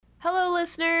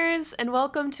listeners, and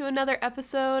welcome to another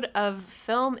episode of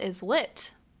Film is Lit,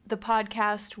 the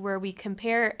podcast where we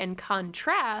compare and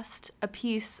contrast a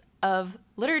piece of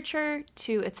literature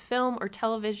to its film or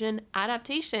television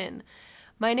adaptation.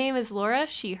 My name is Laura,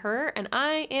 she, her, and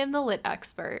I am the lit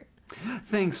expert.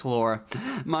 Thanks, Laura.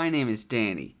 My name is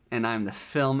Danny, and I'm the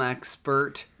film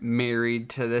expert, married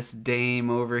to this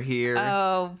dame over here.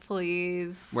 Oh,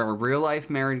 please. We're a real-life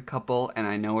married couple, and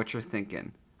I know what you're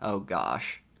thinking. Oh,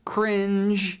 gosh.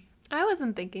 Cringe. I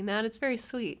wasn't thinking that. It's very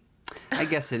sweet. I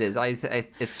guess it is.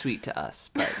 It's sweet to us,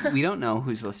 but we don't know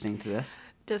who's listening to this.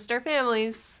 Just our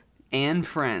families. And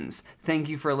friends. Thank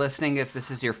you for listening. If this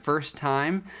is your first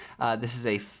time, this is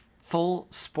a full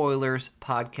spoilers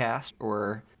podcast.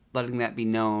 We're letting that be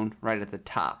known right at the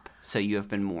top, so you have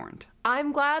been warned.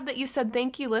 I'm glad that you said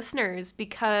thank you, listeners,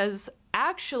 because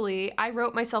actually I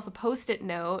wrote myself a Post-it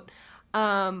note.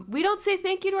 We don't say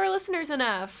thank you to our listeners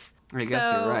enough. I guess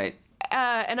you're right.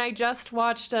 And I just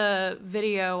watched a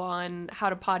video on how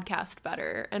to podcast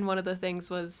better, and one of the things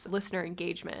was listener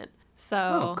engagement. So,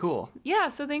 oh, cool. Yeah,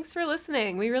 so thanks for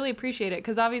listening. We really appreciate it,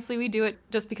 because obviously we do it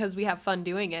just because we have fun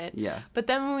doing it. Yes. But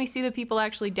then when we see the people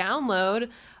actually download,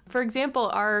 for example,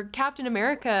 our Captain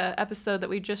America episode that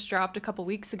we just dropped a couple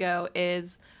weeks ago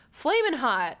is flamin'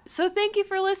 hot. So thank you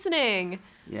for listening.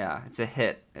 Yeah, it's a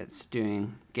hit. It's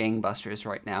doing gangbusters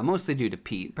right now, mostly due to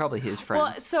Pete, probably his friends.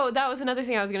 Well, so that was another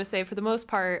thing I was going to say. For the most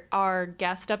part, our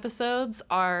guest episodes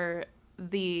are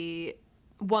the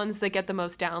ones that get the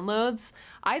most downloads.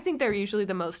 I think they're usually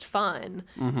the most fun.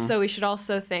 Mm-hmm. So we should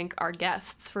also thank our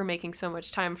guests for making so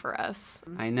much time for us.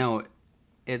 I know.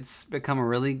 It's become a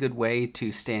really good way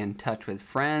to stay in touch with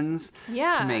friends,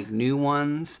 to make new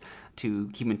ones, to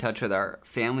keep in touch with our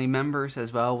family members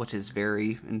as well, which is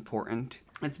very important.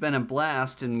 It's been a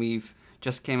blast, and we've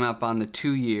just came up on the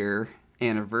 2-year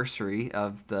anniversary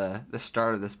of the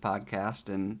start of this podcast,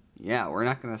 and yeah, we're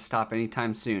not going to stop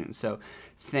anytime soon. So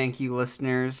thank you,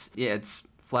 listeners. Yeah, it's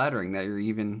flattering that you're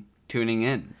even tuning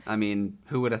in. I mean,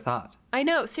 who would have thought? I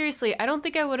know, seriously, I don't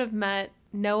think I would have met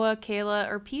Noah, Kayla,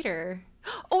 or Peter.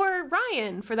 Or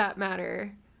Ryan, for that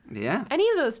matter. Yeah. Any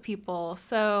of those people.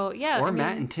 So, yeah. Or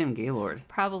Matt and Tim Gaylord.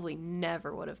 Probably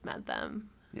never would have met them.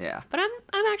 Yeah. But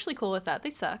I'm actually cool with that. They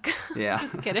suck. Yeah.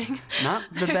 Just kidding. Not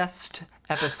the best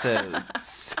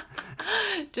episodes.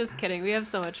 Just kidding. We have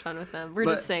so much fun with them. We're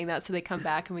just saying that so they come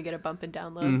back and we get a bump in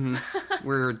downloads.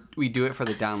 Mm-hmm. We do it for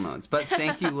the downloads. But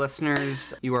thank you,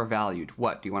 listeners. You are valued.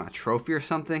 What? Do you want a trophy or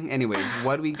something? Anyways,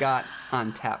 what do we got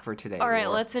on tap for today? All right,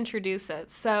 Laura? let's introduce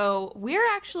it. So we're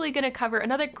actually going to cover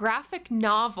another graphic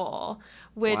novel,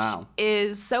 which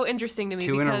is so interesting to me.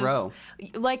 2 in a row.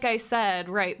 Like I said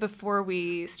right before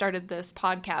we started this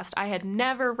podcast, I had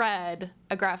never read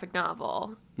a graphic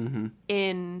novel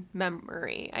in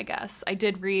memory, I guess. I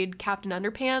did read Captain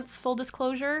Underpants, full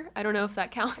disclosure. I don't know if that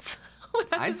counts.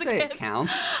 I'd say it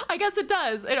counts. I guess it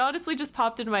does. It honestly just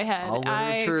popped into my head. All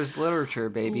literature is literature,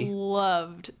 baby.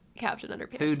 Loved Captain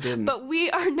Underpants. Who didn't? But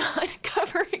we are not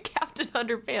covering Captain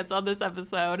Underpants on this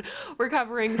episode. We're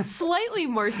covering slightly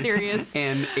more serious.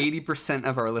 And 80%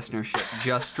 of our listenership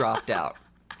just dropped out.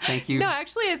 Thank you. No,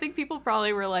 actually, I think people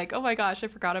probably were like, oh my gosh, I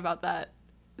forgot about that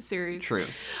series. True.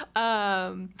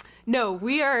 No,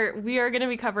 we are going to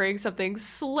be covering something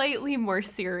slightly more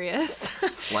serious.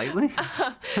 Slightly?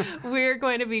 We're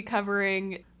going to be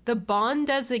covering the Bond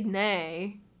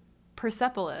Designée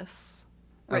Persepolis,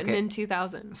 written in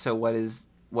 2000. So what is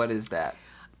that?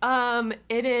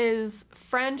 It is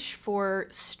French for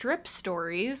strip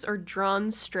stories or drawn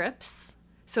strips.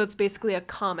 So it's basically a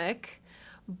comic,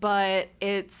 but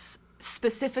it's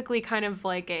specifically kind of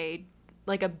like a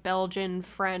Belgian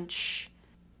French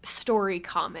story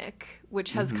comic,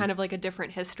 which has kind of like a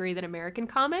different history than American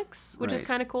comics, which is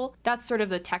kind of cool. That's sort of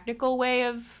the technical way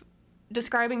of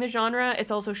describing the genre.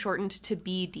 It's also shortened to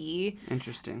BD.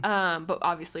 Interesting. But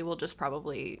obviously we'll just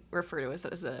probably refer to it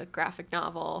as a graphic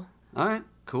novel. All right,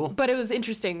 cool. But it was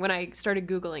interesting. When I started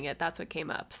Googling it, that's what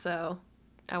came up. So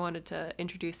I wanted to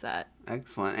introduce that.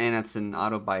 Excellent. And it's an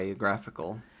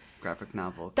autobiographical graphic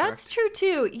novel, correct? That's true,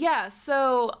 too. Yeah,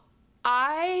 so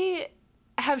I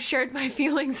have shared my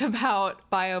feelings about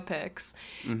biopics.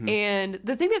 Mm-hmm. And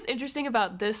the thing that's interesting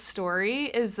about this story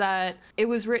is that it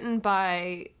was written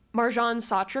by Marjane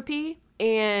Satrapi,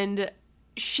 and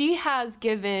she has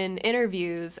given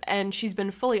interviews, and she's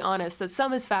been fully honest that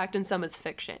some is fact and some is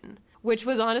fiction, which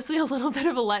was honestly a little bit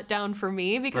of a letdown for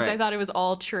me because I thought it was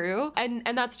all true. And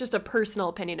that's just a personal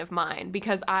opinion of mine,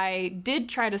 because I did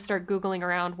try to start Googling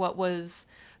around what was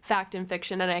fact and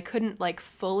fiction, and I couldn't like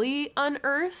fully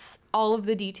unearth all of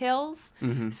the details.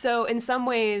 So in some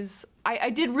ways, I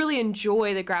did really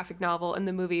enjoy the graphic novel and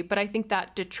the movie, but I think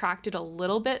that detracted a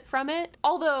little bit from it.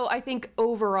 Although I think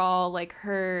overall, like,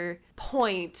 her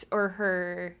point or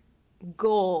her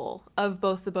goal of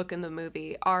both the book and the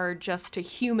movie are just to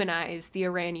humanize the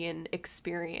Iranian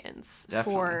experience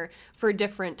for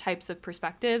different types of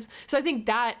perspectives. So I think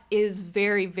that is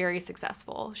very, very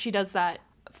successful. She does that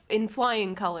in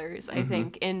flying colors, I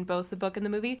think, in both the book and the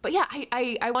movie. But yeah,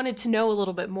 I wanted to know a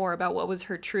little bit more about what was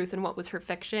her truth and what was her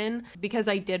fiction, because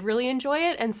I did really enjoy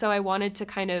it. And so I wanted to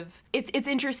kind of, it's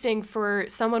interesting for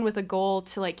someone with a goal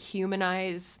to like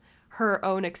humanize her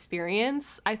own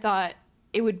experience. I thought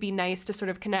it would be nice to sort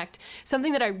of connect.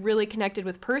 Something that I really connected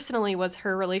with personally was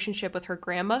her relationship with her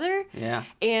grandmother. Yeah.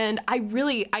 And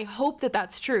I hope that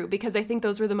that's true, because I think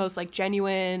those were the most like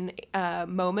genuine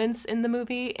moments in the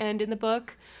movie and in the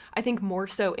book. I think more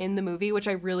so in the movie, which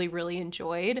I really, really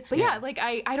enjoyed. But yeah, like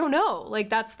I don't know. Like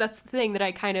that's the thing that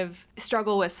I kind of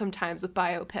struggle with sometimes with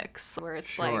biopics, where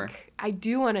it's like, I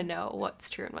do want to know what's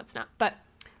true and what's not. But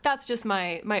that's just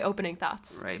my opening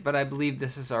thoughts. Right, but I believe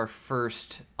this is our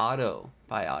first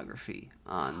autobiography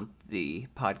on the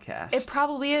podcast. It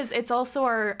probably is. It's also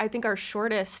I think our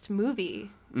shortest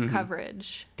movie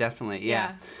coverage. Definitely,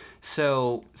 yeah.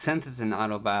 So since it's an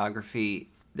autobiography,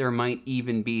 there might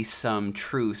even be some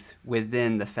truth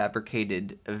within the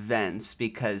fabricated events,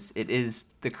 because it is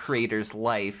the creator's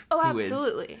life who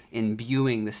is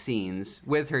imbuing the scenes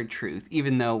with her truth,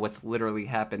 even though what's literally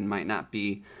happened might not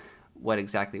be what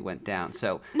exactly went down.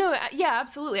 So no, yeah,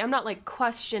 absolutely. I'm not like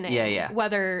questioning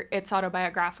whether it's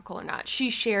autobiographical or not.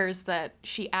 She shares that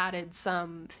she added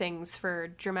some things for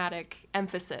dramatic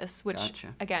emphasis, which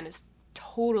again is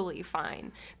totally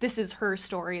fine. This is her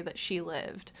story that she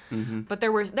lived. But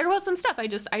there was some stuff I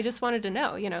just wanted to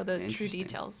know, the true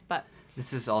details. But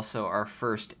this is also our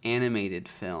first animated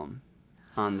film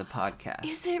on the podcast.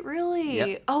 Is it really?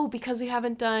 Yep. Oh, because we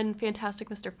haven't done Fantastic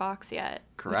Mr. Fox yet.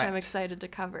 Correct. Which I'm excited to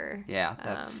cover. Yeah,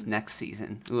 that's next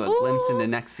season. Ooh, a glimpse into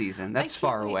next season. That's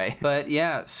far away. But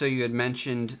yeah, so you had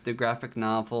mentioned the graphic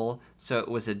novel. So it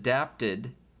was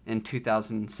adapted in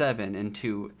 2007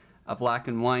 into a black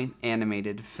and white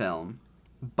animated film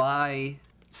by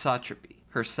Satrapi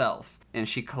herself. And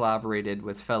she collaborated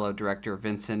with fellow director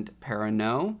Vincent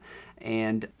Perronneau.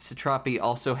 And Satrapi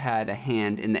also had a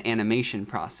hand in the animation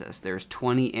process. There's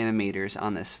 20 animators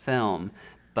on this film,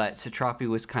 but Satrapi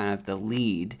was kind of the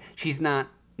lead. She's not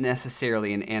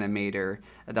necessarily an animator.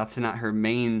 That's not her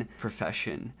main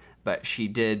profession, but she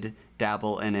did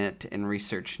dabble in it and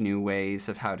research new ways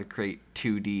of how to create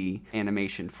 2D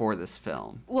animation for this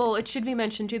film. Well, it should be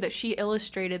mentioned, too, that she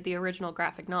illustrated the original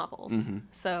graphic novels.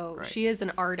 So she is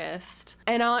an artist.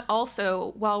 And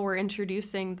also, while we're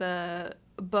introducing the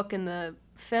book and the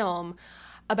film,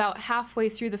 about halfway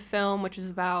through the film, which is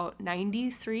about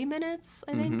 93 minutes,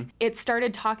 I think, it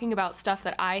started talking about stuff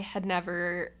that I had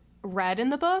never read in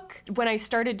the book. When I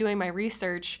started doing my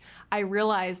research, I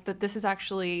realized that this is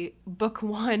actually book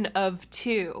 1 of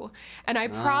 2. And I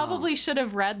probably should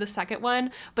have read the second one,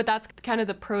 but that's kind of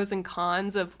the pros and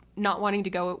cons of not wanting to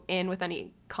go in with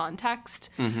any context.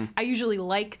 I usually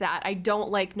like that. I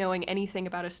don't like knowing anything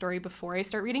about a story before I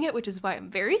start reading it, which is why I'm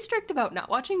very strict about not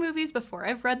watching movies before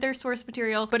I've read their source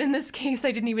material. But in this case,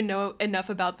 I didn't even know enough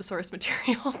about the source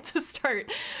material to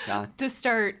start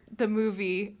the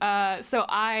movie. So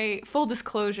full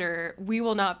disclosure, we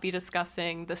will not be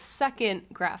discussing the second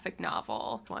graphic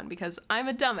novel one, because I'm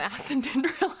a dumbass and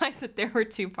didn't realize that there were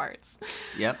 2 parts.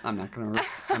 Yep, I'm not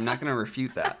gonna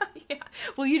refute that. Yeah.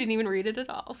 Well, you didn't even read it at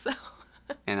all, so.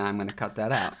 And I'm going to cut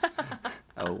that out.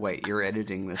 Oh, wait, you're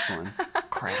editing this one.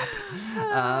 Crap.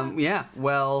 Yeah,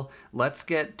 well, let's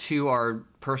get to our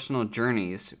personal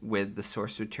journeys with the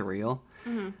source material.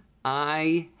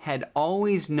 I had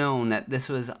always known that this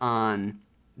was on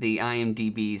the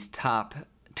IMDb's top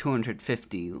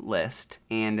 250 list,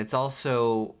 and it's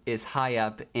also is high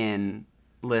up in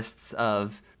lists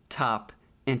of top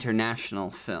international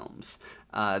films.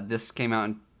 This came out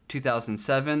in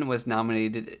 2007, was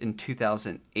nominated in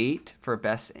 2008 for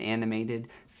Best Animated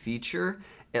Feature.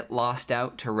 It lost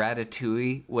out to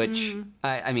Ratatouille, which,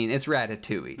 I mean, it's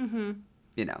Ratatouille.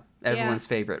 Everyone's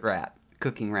favorite rat,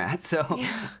 cooking rat, so.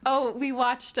 Yeah. Oh, we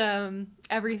watched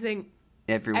Everything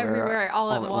Everywhere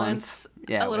All at Once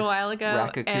a little while ago.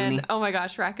 Raccacoonie. And oh my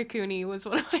gosh, Raccacoonie was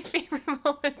one of my favorite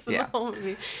moments in the whole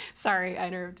movie. Sorry, I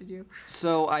interrupted you.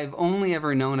 So I've only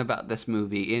ever known about this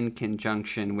movie in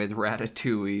conjunction with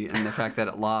Ratatouille and the fact that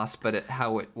it lost, but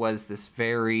how it was this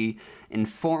very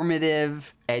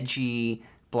informative, edgy,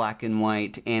 black and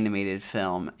white animated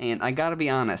film. And I gotta be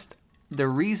honest, the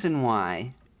reason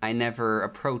why I never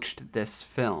approached this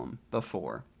film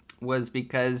before was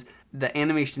because the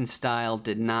animation style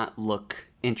did not look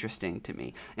interesting to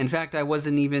me. In fact, I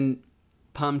wasn't even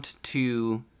pumped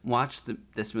to watch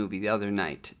this movie the other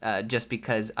night, just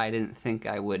because I didn't think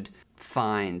I would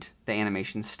find the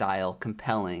animation style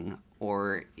compelling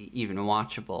or even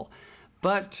watchable.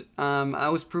 But I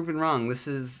was proven wrong. This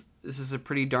is a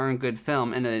pretty darn good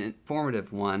film, and an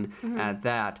informative one at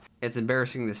that. It's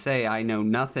embarrassing to say I know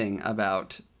nothing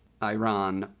about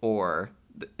Iran or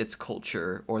its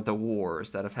culture or the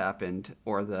wars that have happened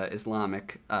or the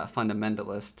Islamic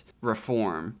fundamentalist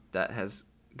reform that has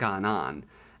gone on.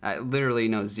 I literally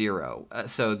know zero.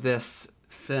 So this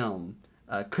film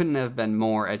couldn't have been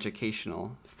more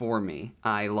educational for me.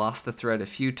 I lost the thread a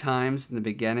few times in the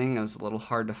beginning. It was a little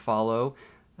hard to follow.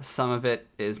 Some of it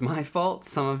is my fault.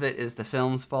 Some of it is the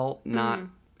film's fault, not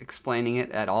explaining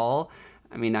it at all.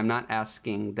 I mean, I'm not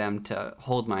asking them to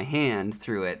hold my hand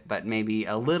through it, but maybe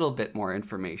a little bit more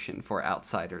information for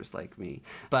outsiders like me.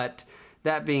 But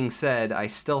that being said, I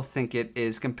still think it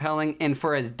is compelling, and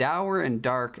for as dour and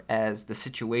dark as the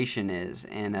situation is,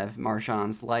 and of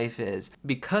Marjan's life is,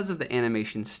 because of the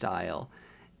animation style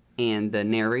and the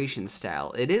narration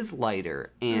style, it is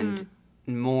lighter and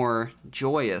more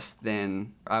joyous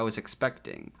than I was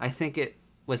expecting. I think it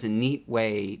was a neat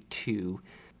way to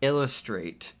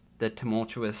illustrate the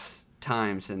tumultuous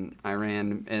times in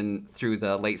Iran and through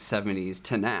the late 70s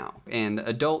to now. And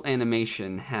adult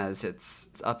animation has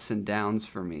its ups and downs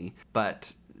for me,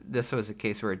 but this was a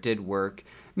case where it did work.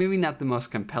 Maybe not the most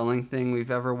compelling thing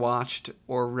we've ever watched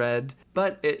or read,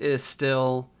 but it is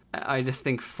still, I just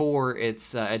think for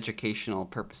its educational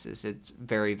purposes, it's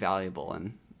very valuable,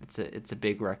 and it's a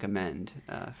big recommend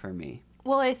for me.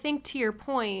 Well, I think to your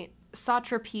point,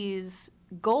 Satrapi's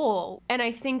goal, and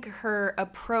I think her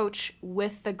approach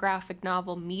with the graphic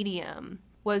novel medium,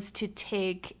 was to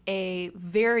take a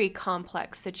very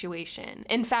complex situation.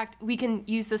 In fact, we can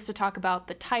use this to talk about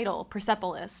the title,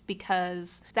 Persepolis,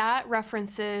 because that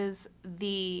references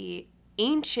the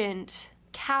ancient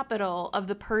capital of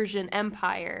the Persian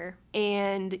Empire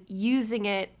and using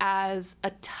it as a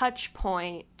touch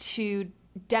point to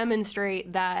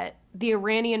demonstrate that the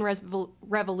Iranian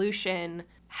Revolution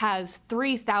has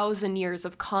 3,000 years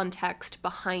of context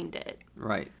behind it.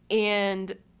 Right.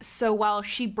 And so while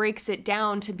she breaks it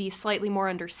down to be slightly more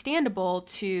understandable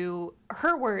to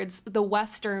her words, the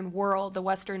Western world, the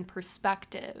Western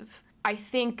perspective, I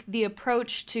think the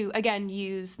approach to, again,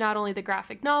 use not only the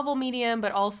graphic novel medium,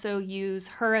 but also use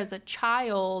her as a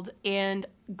child and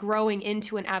growing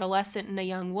into an adolescent and a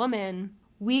young woman,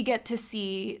 we get to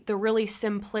see the really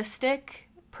simplistic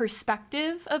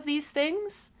perspective of these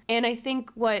things. And I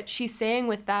think what she's saying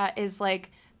with that is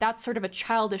like, that's sort of a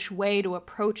childish way to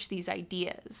approach these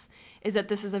ideas, is that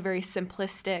this is a very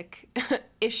simplistic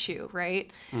issue,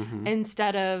 right? Mm-hmm.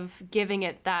 Instead of giving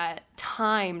it that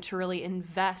time to really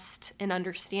invest in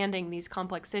understanding these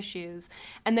complex issues.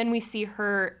 And then we see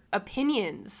her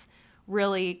opinions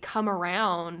really come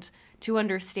around to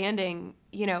understanding,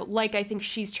 you know, like I think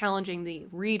she's challenging the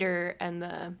reader and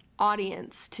the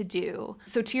audience to do.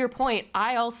 So to your point,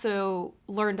 I also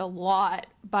learned a lot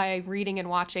by reading and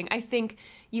watching. I think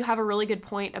you have a really good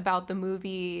point about the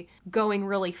movie going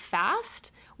really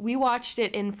fast. We watched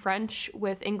it in French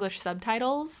with English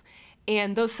subtitles,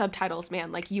 and those subtitles,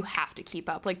 man, like you have to keep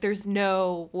up. Like there's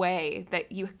no way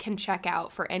that you can check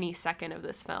out for any second of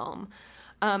this film.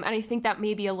 And I think that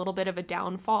may be a little bit of a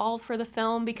downfall for the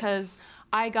film because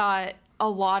I got a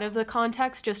lot of the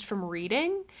context just from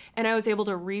reading, and I was able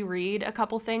to reread a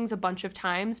couple things a bunch of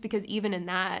times because even in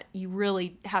that, you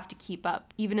really have to keep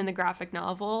up, even in the graphic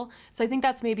novel. So I think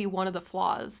that's maybe one of the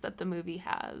flaws that the movie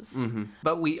has. Mm-hmm.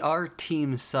 But we are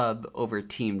team sub over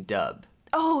team dub.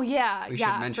 Oh, yeah. We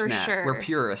should mention that. Sure. We're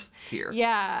purists here.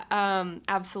 Yeah,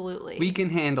 absolutely. We can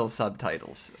handle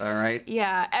subtitles, all right?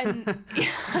 Yeah, and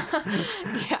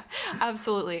yeah,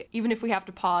 absolutely. Even if we have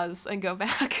to pause and go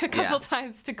back a couple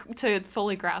times to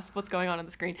fully grasp what's going on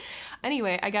the screen.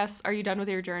 Anyway, I guess, are you done with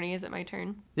your journey? Is it my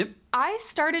turn? Yep. I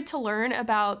started to learn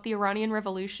about the Iranian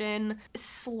Revolution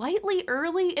slightly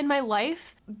early in my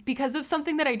life because of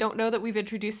something that I don't know that we've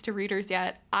introduced to readers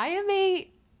yet. I am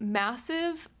a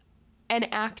massive an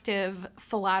active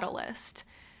philatelist,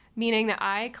 meaning that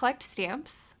I collect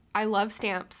stamps. I love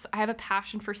stamps. I have a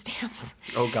passion for stamps.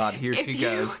 Oh God, here she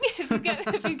goes.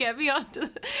 If you get me onto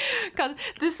because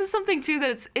this is something too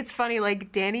that it's funny.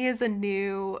 Like Danny is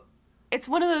it's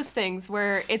one of those things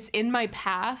where it's in my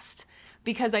past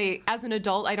because as an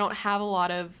adult, I don't have a lot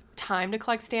of time to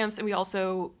collect stamps, and we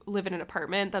also live in an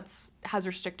apartment that's has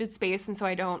restricted space, and so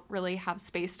I don't really have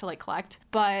space to like collect.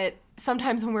 But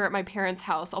sometimes when we're at my parents'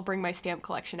 house, I'll bring my stamp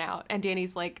collection out, and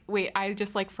Danny's like, wait, I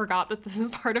just like forgot that this is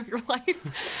part of your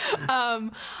life.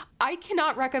 I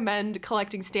cannot recommend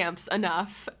collecting stamps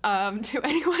enough to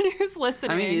anyone who's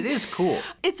listening. I mean, it is cool.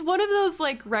 It's one of those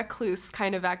like recluse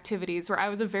kind of activities where I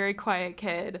was a very quiet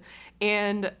kid,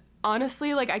 and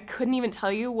honestly, like I couldn't even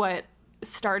tell you what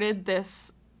started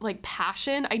this like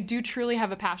passion. I do truly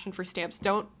have a passion for stamps.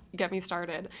 Don't get me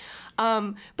started.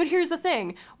 But here's the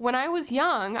thing. When I was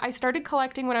young, I started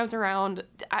collecting when I was around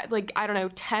like, I don't know,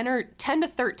 10 to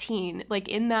 13, like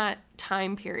in that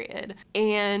time period.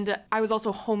 And I was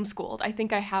also homeschooled. I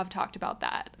think I have talked about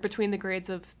that, between the grades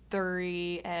of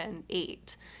 3 and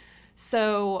 8.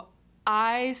 So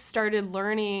I started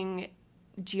learning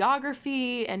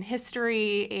geography and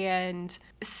history and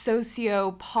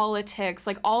sociopolitics,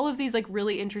 like all of these like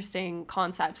really interesting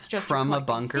concepts just from a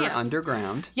bunker stamps.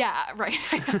 Underground. Yeah, right.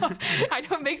 I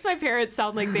know it makes my parents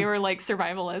sound like they were like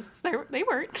survivalists. They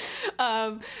weren't.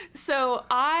 So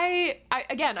I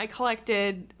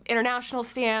collected international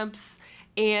stamps,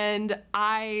 and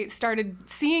I started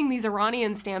seeing these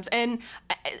Iranian stamps. And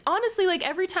honestly, like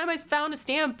every time I found a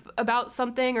stamp about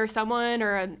something or someone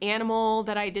or an animal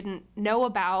that I didn't know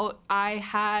about, I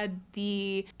had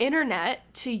the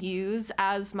internet to use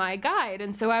as my guide.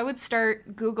 And so I would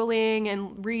start Googling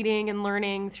and reading and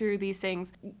learning through these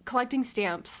things. Collecting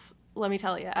stamps, let me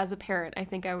tell you, as a parent, I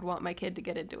think I would want my kid to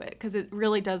get into it because it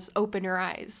really does open your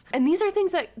eyes. And these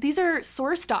are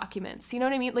source documents, you know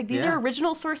what I mean? Like these are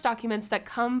original source documents that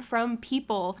come from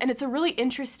people. And it's a really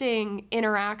interesting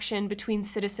interaction between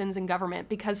citizens and government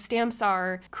because stamps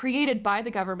are created by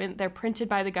the government, they're printed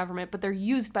by the government, but they're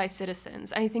used by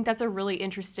citizens. And I think that's a really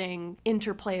interesting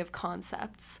interplay of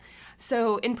concepts.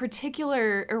 So in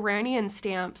particular, Iranian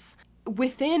stamps,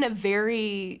 within a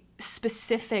very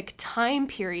specific time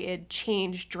period,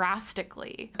 changed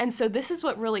drastically. And so this is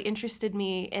what really interested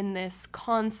me in this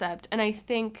concept. And I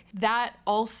think that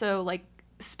also like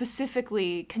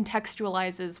specifically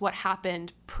contextualizes what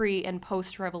happened pre and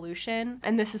post revolution.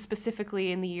 And this is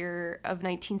specifically in the year of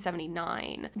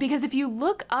 1979. Because if you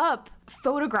look up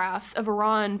photographs of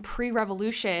Iran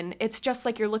pre-revolution, it's just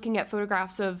like you're looking at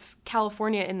photographs of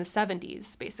California in the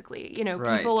 70s, basically. You know,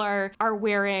 right. People are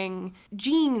wearing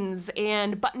jeans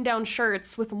and button-down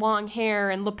shirts with long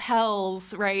hair and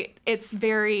lapels, right? It's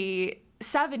very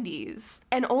 70s.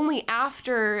 And only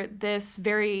after this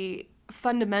very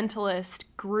fundamentalist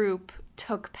group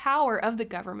took power of the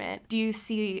government do you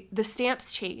see the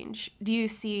stamps change. Do you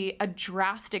see a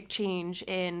drastic change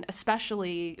in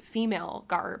especially female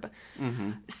garb?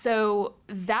 Mm-hmm. So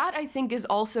that I think is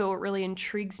also what really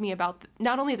intrigues me about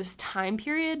not only this time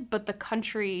period, but the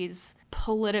country's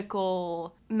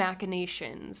political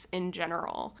machinations in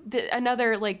general.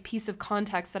 Another like piece of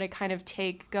context that I kind of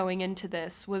take going into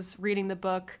this was reading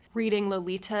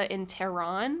Lolita in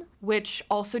Tehran, which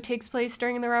also takes place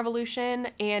during the revolution,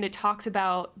 and it talks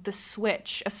about the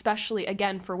switch, especially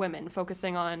again for women,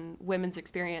 focusing on women's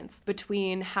experience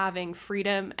between having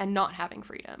freedom and not having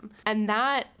freedom. And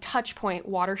that touch point,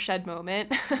 watershed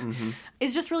moment, mm-hmm.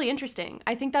 is just really interesting.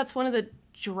 I think that's one of the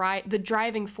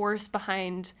driving force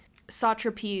behind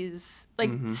Satrapi's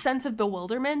mm-hmm. sense of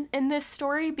bewilderment in this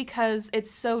story, because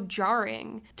it's so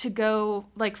jarring to go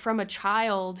like from a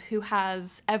child who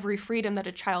has every freedom that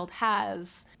a child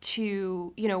has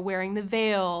to, you know, wearing the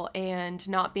veil and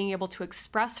not being able to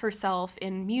express herself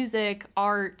in music,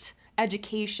 art,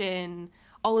 education,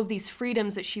 all of these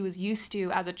freedoms that she was used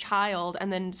to as a child,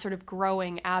 and then sort of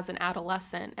growing as an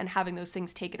adolescent and having those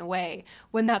things taken away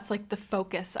when that's like the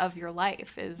focus of your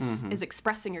life is mm-hmm. is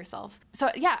expressing yourself. So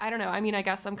yeah, I don't know. I mean, I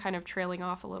guess I'm kind of trailing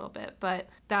off a little bit, but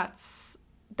that's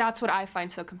what I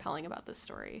find so compelling about this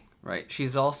story. Right.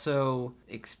 She's also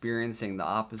experiencing the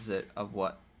opposite of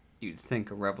what you'd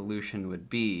think a revolution would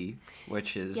be,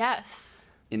 which is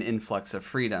an influx of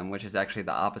freedom, which is actually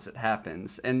the opposite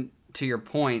happens. And to your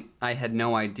point, I had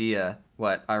no idea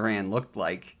what Iran looked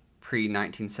like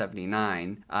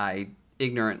pre-1979. I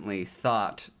ignorantly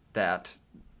thought that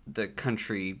the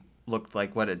country looked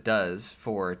like what it does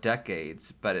for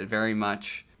decades, but it very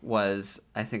much was,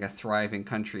 I think, a thriving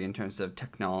country in terms of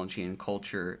technology and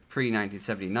culture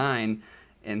pre-1979.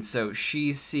 And so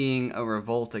she's seeing a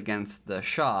revolt against the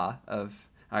Shah of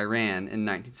Iran in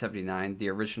 1979, the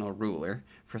original ruler.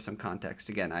 For some context,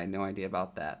 again, I had no idea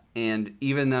about that. And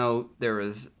even though there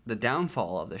was the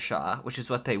downfall of the Shah, which is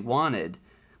what they wanted,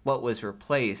 what was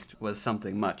replaced was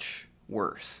something much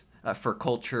worse for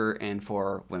culture and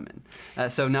for women.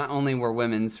 So not only were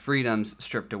women's freedoms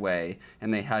stripped away,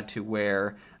 and they had to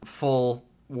wear full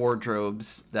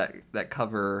wardrobes that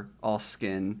cover all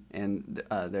skin and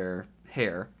their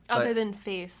hair. Other than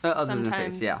face. Other than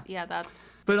face, yeah. Yeah,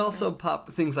 that's... But also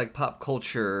things like pop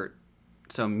culture,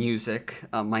 so music,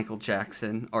 Michael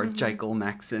Jackson, or Jekyll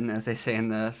Maxon, as they say in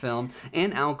the film,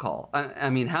 and alcohol. I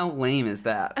mean, how lame is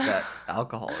that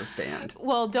alcohol is banned?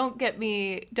 Well, don't get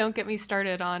me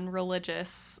started on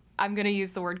religious... I'm going to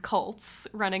use the word cults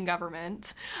running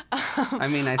government. I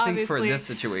mean, I think for this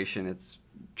situation, it's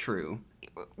true.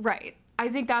 Right. I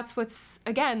think that's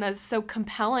that's so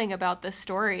compelling about this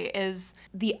story is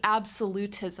the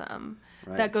absolutism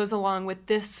that goes along with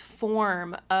this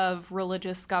form of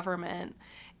religious government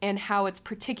and how it's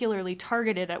particularly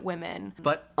targeted at women.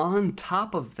 But on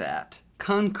top of that,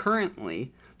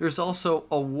 concurrently, there's also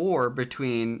a war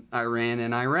between Iran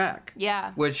and Iraq.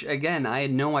 Yeah. Which, again, I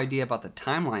had no idea about the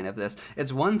timeline of this.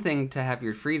 It's one thing to have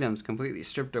your freedoms completely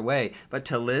stripped away, but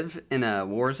to live in a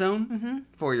war zone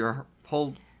for your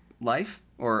whole life,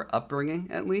 or upbringing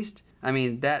at least. I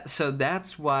mean, that's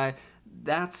why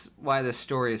this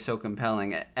story is so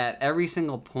compelling. At every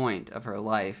single point of her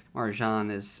life,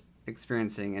 Marjane is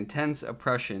experiencing intense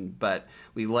oppression, but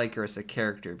we like her as a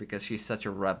character because she's such a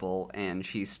rebel and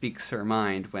she speaks her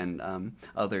mind when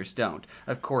others don't.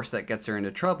 Of course, that gets her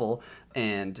into trouble,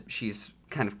 and she's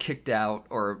kind of kicked out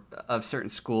of certain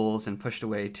schools and pushed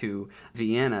away to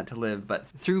Vienna to live. But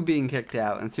through being kicked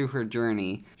out and through her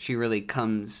journey, she really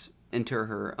comes into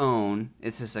her own.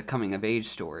 This is a coming of age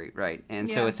story, right? And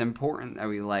so it's important that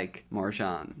we like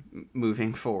Marjane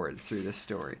moving forward through this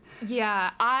story.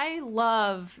 Yeah, I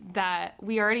love that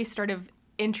we already sort of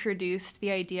introduced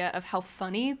the idea of how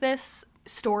funny this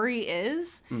story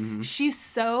is. She's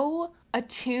so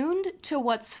attuned to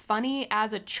what's funny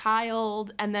as a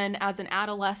child and then as an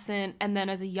adolescent and then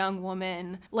as a young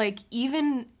woman. Like,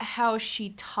 even how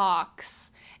she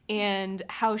talks and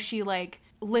how she, like,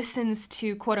 listens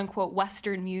to quote-unquote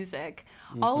Western music.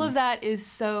 All of that is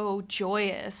so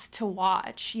joyous to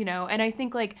watch, you know? And I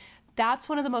think, like, that's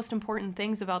one of the most important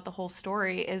things about the whole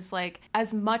story is, like,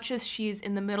 as much as she's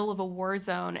in the middle of a war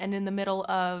zone and in the middle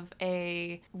of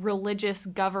a religious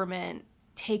government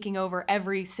taking over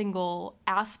every single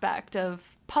aspect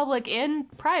of public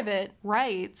and private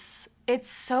rights, it's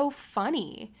so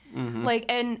funny. Like,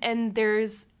 and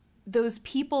there's those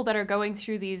people that are going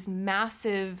through these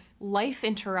massive life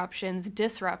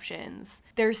disruptions,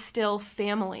 there's still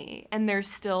family and there's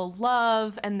still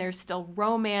love and there's still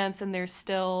romance and there's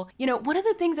still, you know, one of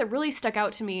the things that really stuck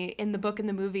out to me in the book and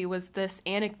the movie was this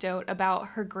anecdote about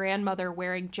her grandmother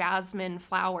wearing jasmine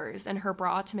flowers in her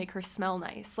bra to make her smell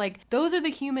nice. Like, those are the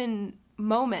human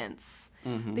moments,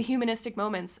 the humanistic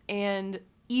moments. And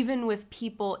even with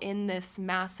people in this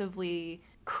massively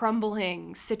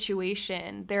crumbling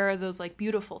situation, there are those, like,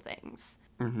 beautiful things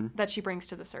that she brings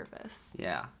to the surface.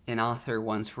 Yeah. An author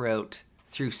once wrote,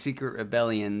 "Through secret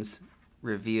rebellions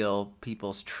reveal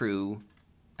people's true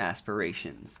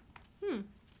aspirations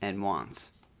and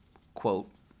wants." Quote,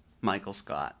 Michael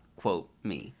Scott. Quote,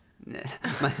 me.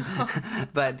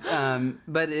 But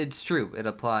it's true. It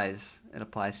applies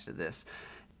to this.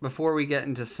 Before we get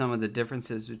into some of the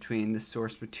differences between the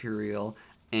source material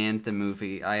and the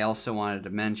movie, I also wanted to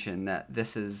mention that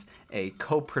this is a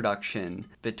co-production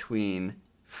between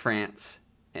France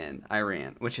and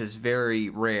Iran, which is very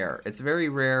rare. It's very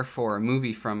rare for a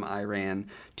movie from Iran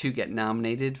to get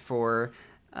nominated for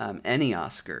any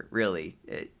Oscar, really.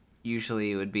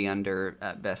 Usually it would be under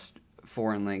Best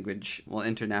Foreign Language, well,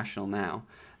 international now,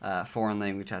 foreign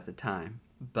language at the time.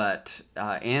 But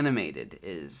animated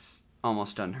is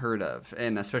almost unheard of,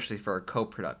 and especially for a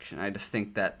co-production. I just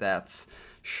think that's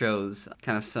shows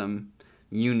kind of some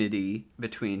unity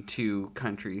between two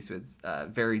countries with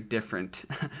very different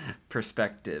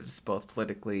perspectives, both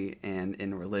politically and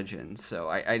in religion. So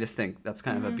I just think that's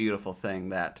kind of a beautiful thing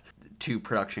that two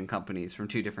production companies from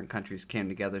two different countries came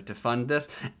together to fund this.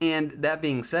 And that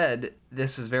being said,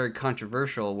 this was very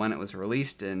controversial when it was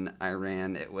released in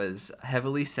Iran. It was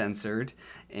heavily censored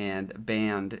and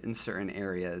banned in certain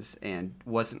areas and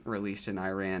wasn't released in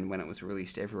Iran when it was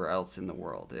released everywhere else in the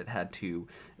world.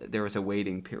 There was a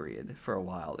waiting period for a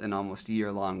while, an almost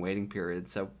year-long waiting period.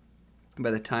 So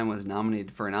by the time it was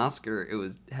nominated for an Oscar,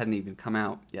 hadn't even come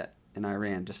out yet in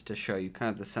Iran, just to show you kind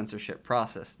of the censorship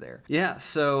process there. Yeah,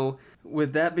 so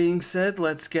with that being said,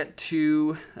 let's get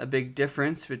to a big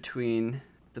difference between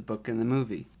the book and the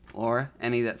movie. Laura,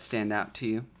 any that stand out to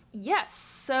you? Yes.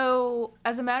 So,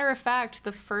 as a matter of fact,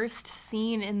 the first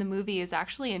scene in the movie is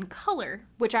actually in color,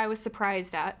 which I was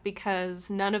surprised at because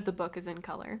none of the book is in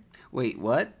color. Wait,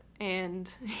 what?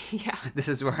 And, yeah. This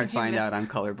is where I find out I'm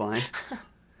colorblind.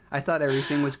 I thought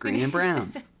everything was green and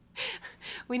brown.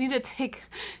 We need to take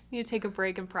a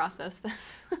break and process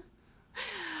this.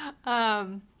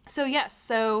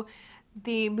 So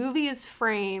the movie is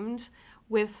framed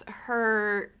with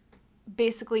her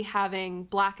basically having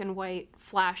black and white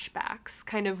flashbacks,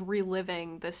 kind of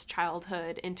reliving this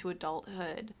childhood into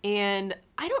adulthood. And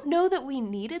I don't know that we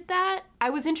needed that. I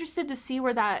was interested to see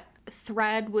where that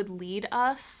thread would lead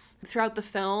us throughout the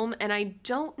film, and I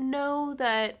don't know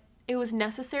that it was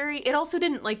necessary. It also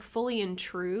didn't like fully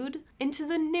intrude into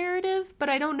the narrative, but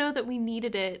I don't know that we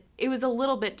needed it. It was a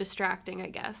little bit distracting, I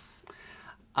guess.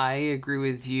 I agree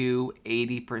with you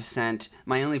 80%.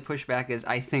 My only pushback is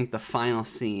I think the final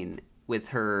scene with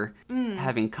her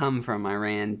having come from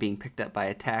Iran, being picked up by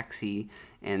a taxi,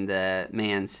 and the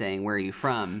man saying, "Where are you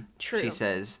from?" True. She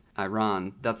says,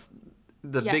 "Iran." That's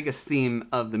the biggest theme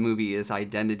of the movie, is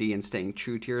identity and staying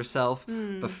true to yourself.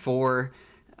 Before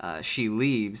she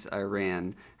leaves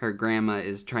Iran, her grandma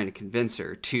is trying to convince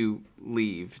her to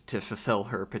leave to fulfill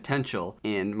her potential.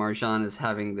 And Marjan is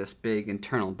having this big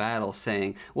internal battle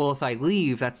saying, well, if I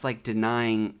leave, that's like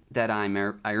denying that I'm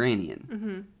Iranian.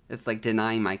 Mm-hmm. It's like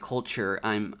denying my culture.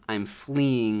 I'm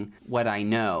fleeing what I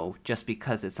know just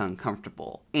because it's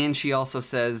uncomfortable. And she also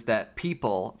says that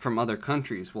people from other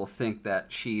countries will think that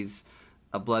she's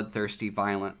a bloodthirsty,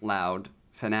 violent, loud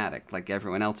fanatic like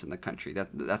everyone else in the country.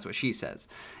 That's what she says.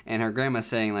 And her grandma's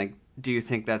saying, like, do you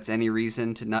think that's any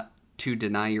reason to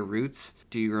deny your roots?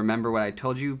 Do you remember what I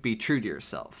told you? Be true to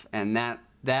yourself. And that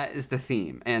is the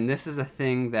theme. And this is a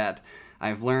thing that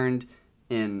I've learned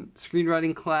in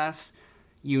screenwriting class.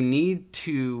 You need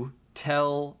to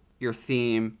tell your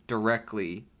theme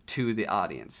directly to the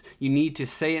audience. You need to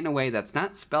say it in a way that's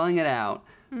not spelling it out,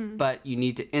 but you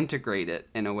need to integrate it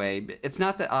in a way. It's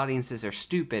not that audiences are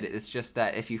stupid. It's just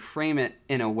that if you frame it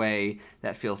in a way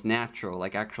that feels natural,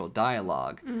 like actual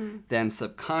dialogue, then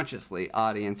subconsciously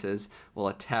audiences will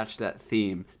attach that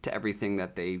theme to everything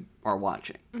that they are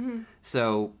watching. Mm-hmm.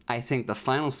 So I think the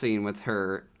final scene with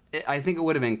her, I think it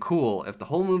would have been cool if the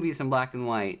whole movie's in black and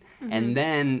white, and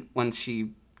then once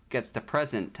she gets to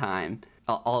present time,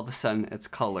 all of a sudden it's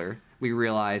color. We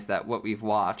realize that what we've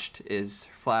watched is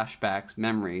flashbacks,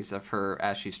 memories of her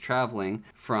as she's traveling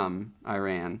from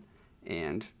Iran,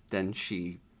 and then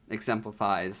she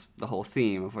exemplifies the whole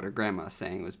theme of what her grandma was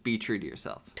saying, was be true to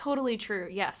yourself. Totally true.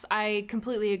 Yes, I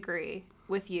completely agree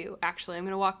with you, actually. I'm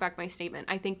going to walk back my statement.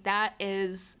 I think that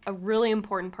is a really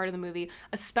important part of the movie,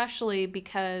 especially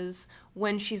because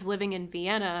when she's living in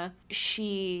Vienna,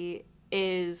 she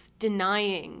is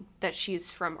denying that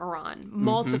she's from Iran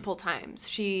multiple times.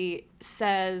 She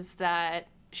says that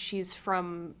she's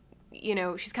from,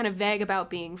 she's kind of vague about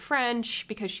being French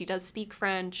because she does speak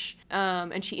French,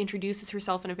 and she introduces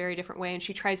herself in a very different way, and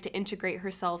she tries to integrate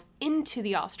herself into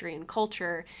the Austrian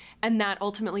culture, and that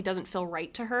ultimately doesn't feel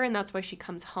right to her, and that's why she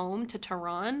comes home to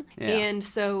Tehran. Yeah. And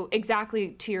so, exactly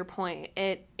to your point,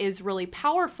 it is really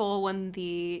powerful when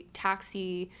the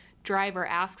taxi driver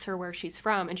asks her where she's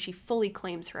from, and she fully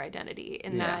claims her identity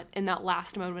in that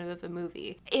last moment of the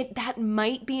movie. That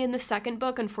might be in the second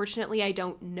book. Unfortunately, I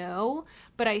don't know,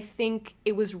 but I think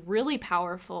it was really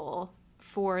powerful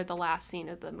for the last scene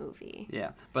of the movie.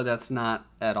 Yeah, but that's not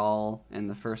at all in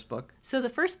the first book. So the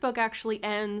first book actually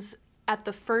ends at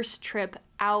the first trip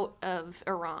out of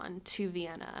Iran to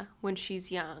Vienna when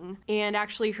she's young. And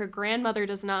actually her grandmother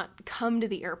does not come to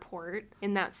the airport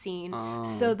in that scene. Oh.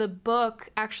 So the book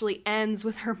actually ends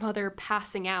with her mother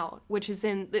passing out, which is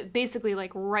basically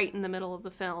like right in the middle of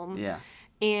the film. Yeah.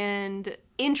 And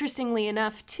interestingly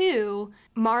enough, too,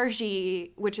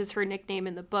 Margie, which is her nickname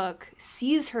in the book,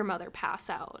 sees her mother pass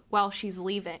out while she's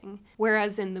leaving.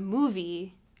 Whereas in the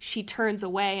movie, she turns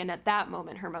away, and at that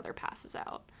moment, her mother passes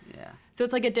out. Yeah. So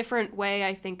it's like a different way,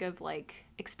 I think, of like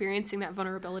experiencing that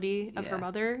vulnerability of her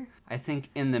mother. I think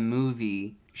in the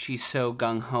movie, she's so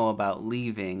gung-ho about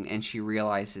leaving, and she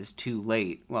realizes too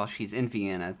late while she's in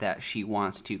Vienna that she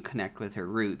wants to connect with her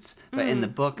roots. But in the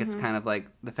book, it's kind of like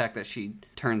the fact that she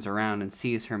turns around and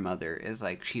sees her mother is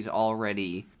like has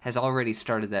already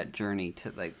started that journey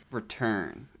to like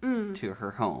return to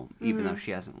her home, even though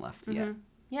she hasn't left yet.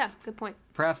 Yeah, good point.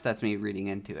 Perhaps that's me reading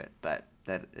into it, but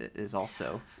that is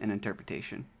also an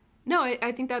interpretation. No,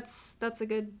 I think that's a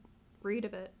good read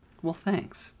of it. Well,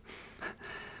 thanks.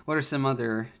 What are some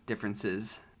other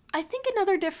differences? I think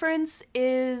another difference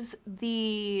is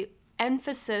the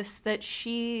emphasis that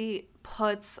she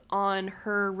puts on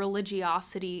her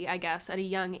religiosity, I guess, at a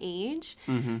young age.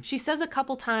 Mm-hmm. She says a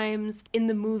couple times in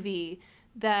the movie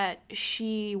that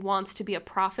she wants to be a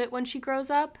prophet when she grows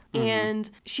up. Mm-hmm. And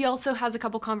she also has a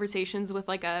couple conversations with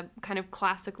like a kind of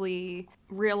classically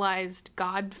realized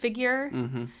God figure,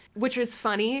 which is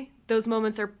funny. those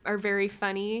moments are very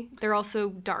funny. They're also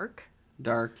dark.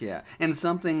 Dark, yeah. And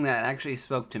something that actually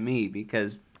spoke to me,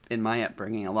 because in my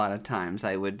upbringing, a lot of times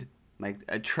I would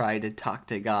try to talk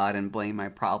to God and blame my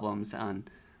problems on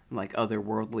like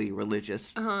otherworldly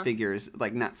religious figures,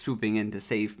 like not swooping in to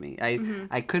save me.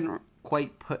 I couldn't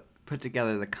quite put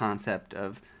together the concept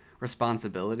of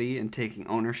responsibility and taking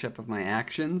ownership of my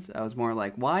actions. I was more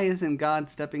like, why isn't God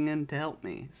stepping in to help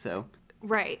me? So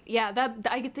right, yeah, that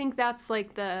I think that's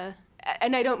like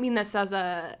and I don't mean this as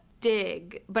a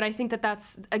dig, but I think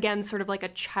that's again sort of like a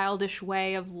childish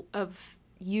way of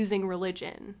using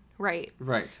religion. Right.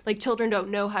 Like children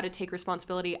don't know how to take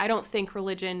responsibility. I don't think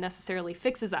religion necessarily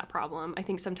fixes that problem. I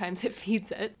think sometimes it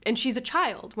feeds it. And she's a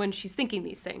child when she's thinking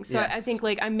these things. So yes. I think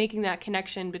like I'm making that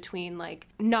connection between like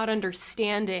not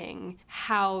understanding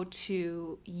how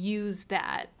to use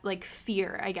that like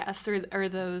fear, I guess, or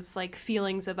those like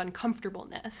feelings of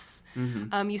uncomfortableness.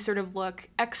 You sort of look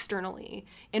externally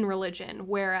in religion,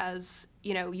 whereas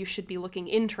you should be looking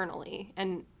internally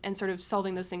and sort of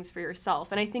solving those things for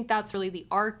yourself. And I think that's really the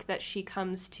arc that she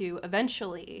comes to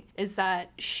eventually, is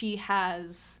that she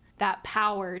has that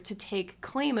power to take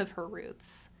claim of her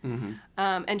roots.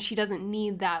 And she doesn't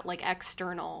need that like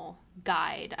external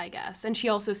guide, I guess. And she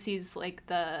also sees like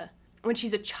when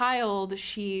she's a child,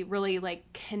 she really like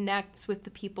connects with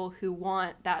the people who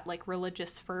want that like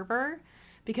religious fervor,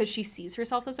 because she sees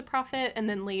herself as a prophet. And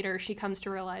then later she comes to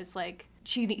realize like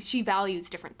she values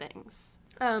different things.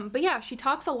 But yeah, she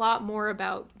talks a lot more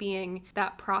about being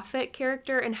that prophet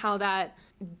character and how that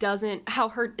how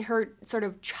her sort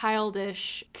of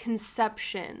childish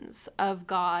conceptions of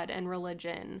God and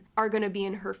religion are going to be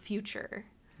in her future.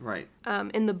 Right.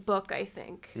 In the book, I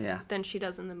think. Yeah. Than she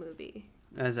does in the movie.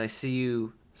 As I see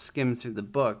you skim through the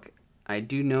book, I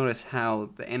do notice how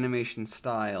the animation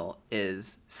style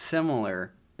is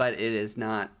similar, but it is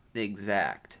not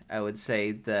exact. I would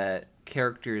say the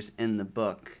characters in the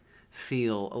book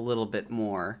feel a little bit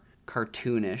more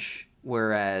cartoonish,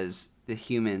 whereas the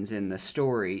humans in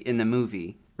the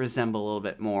movie, resemble a little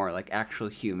bit more like actual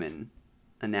human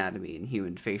anatomy and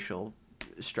human facial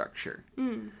structure.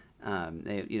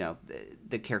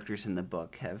 The characters in the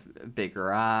book have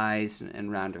bigger eyes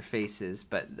and rounder faces,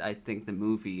 but I think the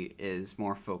movie is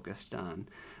more focused on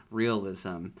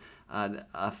realism.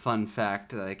 A fun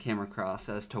fact that I came across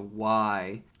as to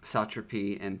why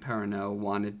Satrapi and Perrineau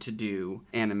wanted to do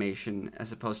animation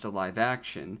as opposed to live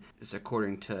action is,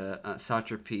 according to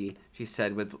Satrapi, she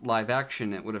said, with live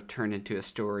action it would have turned into a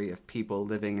story of people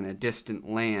living in a distant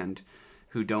land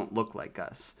who don't look like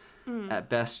us. At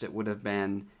best, it would have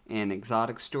been an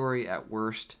exotic story. At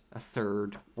worst, a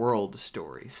third world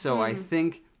story. So I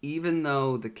think even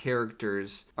though the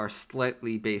characters are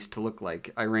slightly based to look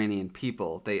like Iranian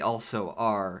people, they also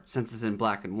are, since it's in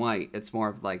black and white, it's more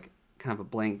of like kind of a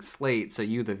blank slate. So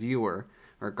you, the viewer,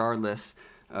 regardless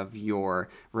of your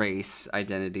race,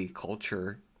 identity,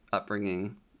 culture,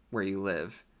 upbringing, where you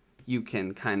live, you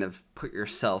can kind of put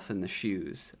yourself in the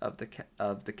shoes of the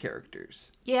characters.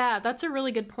 Yeah, that's a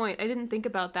really good point. I didn't think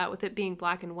about that with it being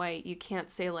black and white. You can't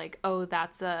say like, oh,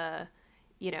 that's a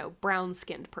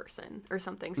brown-skinned person or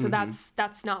something. So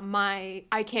that's not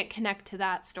I can't connect to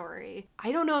that story.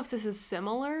 I don't know if this is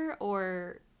similar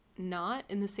or not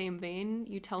in the same vein,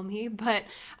 you tell me, but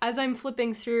as I'm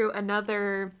flipping through,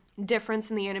 another difference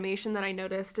in the animation that I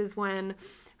noticed is when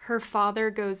her father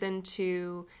goes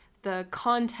into the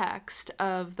context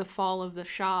of the fall of the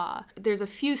Shah. There's a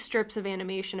few strips of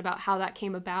animation about how that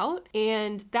came about,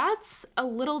 and that's a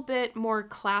little bit more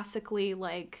classically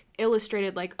like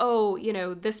illustrated, like, oh,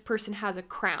 this person has a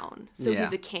crown, so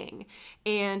he's a king,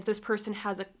 and this person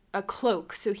has a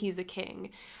cloak, so he's a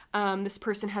king. This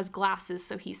person has glasses,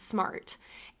 so he's smart.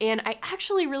 And I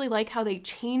actually really like how they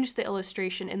changed the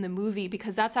illustration in the movie,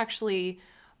 because that's actually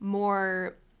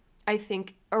more, I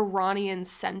think,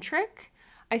 Iranian-centric.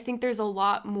 I think there's a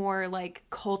lot more like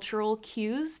cultural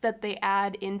cues that they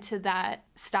add into that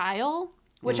style,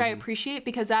 which I appreciate,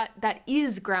 because that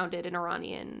is grounded in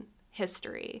Iranian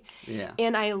history. Yeah.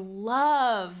 And I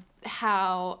love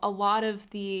how a lot of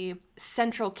the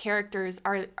central characters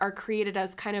are created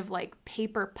as kind of like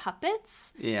paper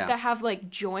puppets that have like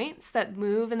joints that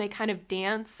move, and they kind of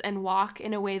dance and walk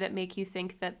in a way that make you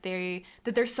think that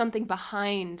there's something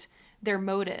behind their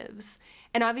motives.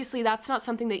 And obviously that's not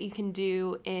something that you can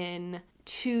do in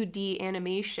 2D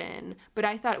animation, but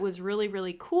I thought it was really,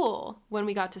 really cool when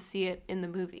we got to see it in the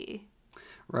movie.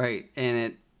 Right, and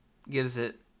it gives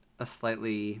it a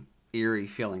slightly eerie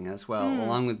feeling as well,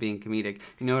 along with being comedic.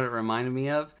 You know what it reminded me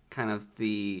of? Kind of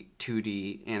the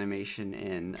 2D animation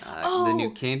in the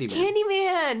new Candyman.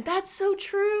 Candyman! That's so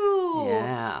true!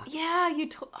 Yeah. Yeah,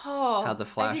 how the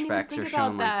flashbacks are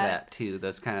shown like that, too.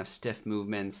 Those kind of stiff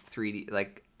movements, 3D,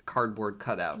 like cardboard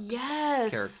cutout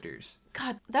characters.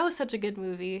 God, that was such a good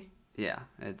movie. Yeah,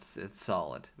 it's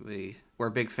solid. We're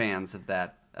big fans of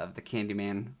that, of the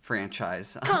Candyman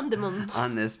franchise on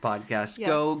this podcast. Yes.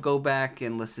 Go back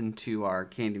and listen to our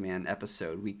Candyman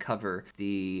episode. We cover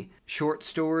the short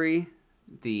story,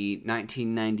 the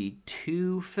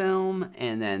 1992 film,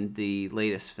 and then the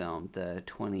latest film, the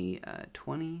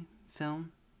 2020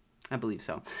 film. I believe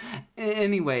so.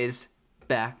 Anyways,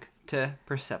 back to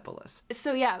Persepolis.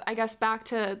 So yeah, I guess back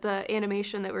to the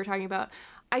animation that we were talking about.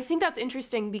 I think that's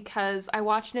interesting because I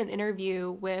watched an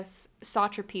interview with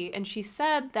Satrapi, and she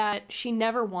said that she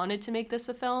never wanted to make this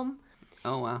a film.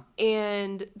 Oh, wow.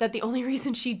 And that the only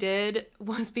reason she did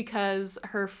was because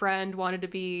her friend wanted to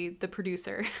be the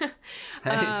producer.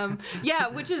 Yeah,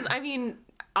 which is, I mean,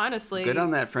 honestly... Good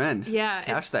on that friend. Yeah.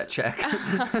 Cash that check.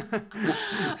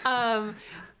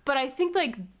 But I think,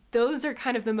 like, those are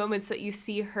kind of the moments that you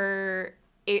see her...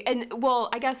 And, well,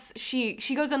 I guess she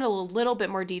goes into a little bit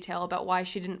more detail about why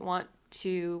she didn't want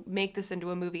to make this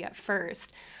into a movie at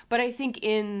first. But I think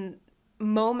in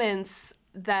moments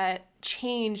that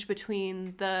change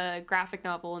between the graphic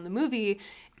novel and the movie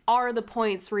are the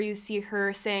points where you see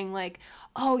her saying, like,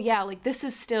 oh yeah, like this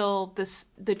is still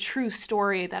the true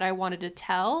story that I wanted to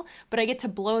tell, but I get to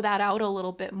blow that out a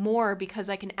little bit more because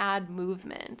I can add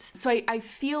movement. So I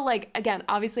feel like, again,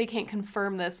 obviously I can't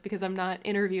confirm this because I'm not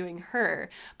interviewing her,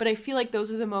 but I feel like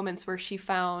those are the moments where she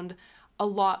found a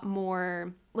lot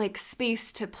more like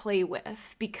space to play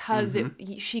with because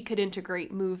she could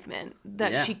integrate movement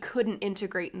that she couldn't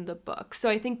integrate in the book. So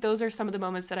I think those are some of the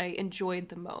moments that I enjoyed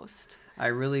the most. I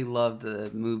really love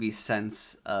the movie's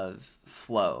sense of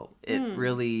flow. It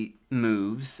really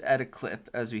moves at a clip,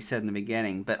 as we said in the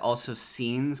beginning, but also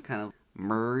scenes kind of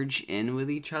merge in with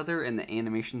each other in the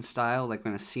animation style. Like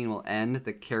when a scene will end,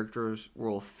 the characters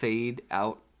will fade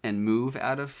out and move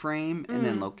out of frame, and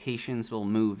then locations will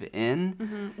move in.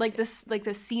 Mm-hmm. Like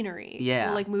the scenery. Yeah.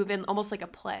 Will like move in almost like a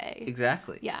play.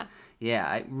 Exactly. Yeah. Yeah,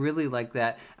 I really like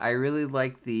that. I really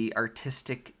like the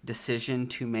artistic decision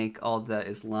to make all the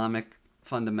Islamic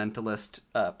fundamentalist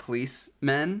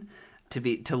policemen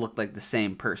to look like the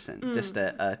same person. Just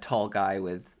a tall guy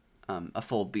with a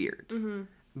full beard. Mm-hmm.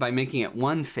 By making it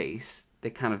one face,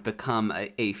 they kind of become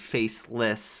a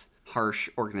faceless, harsh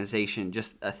organization,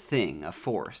 just a thing, a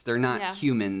force. They're not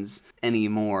humans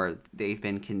anymore. They've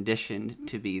been conditioned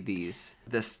to be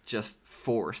this just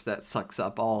force that sucks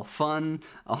up all fun,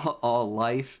 all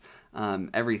life,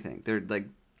 everything. They're like,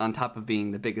 on top of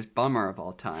being the biggest bummer of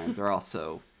all time, they're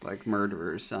also like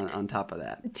murderers on top of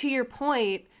that. To your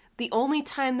point, the only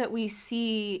time that we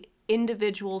see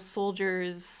individual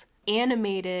soldiers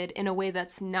animated in a way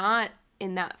that's not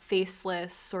in that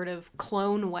faceless sort of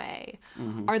clone way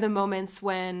are the moments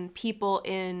when people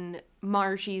in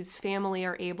Margie's family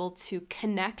are able to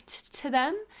connect to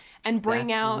them and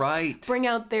bring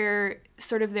out their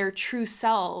sort of their true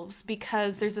selves,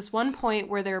 because there's this one point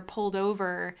where they're pulled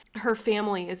over, her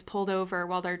family is pulled over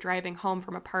while they're driving home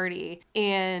from a party,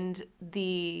 and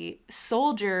the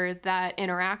soldier that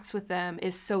interacts with them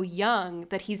is so young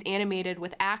that he's animated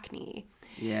with acne.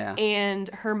 Yeah. And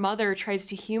her mother tries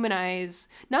to humanize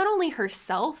not only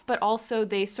herself, but also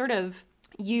they sort of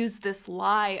use this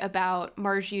lie about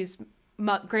Margie's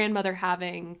grandmother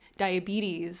having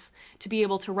diabetes to be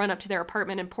able to run up to their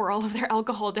apartment and pour all of their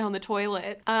alcohol down the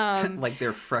toilet. Like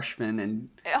they're freshmen and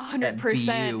 100%, at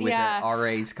BU with the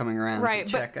RAs coming around to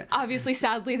check it. Obviously,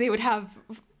 sadly, they would have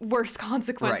worse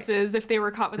consequences if they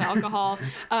were caught with alcohol.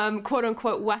 Quote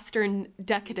unquote Western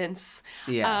decadence.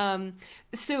 Yeah.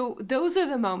 So those are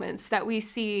the moments that we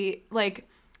see, like,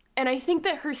 and I think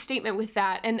that her statement with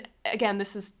that, and again,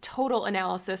 this is total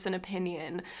analysis and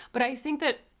opinion, but I think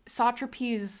that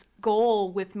Satrapi's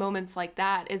goal with moments like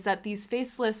that is that these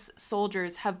faceless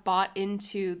soldiers have bought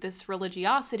into this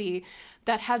religiosity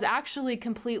that has actually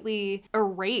completely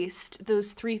erased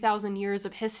those 3,000 years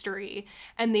of history,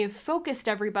 and they've focused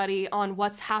everybody on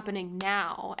what's happening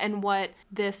now and what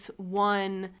this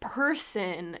one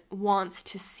person wants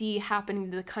to see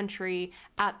happening to the country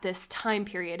at this time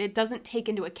period. It doesn't take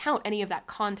into account any of that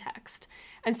context.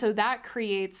 And so that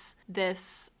creates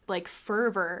this like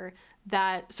fervor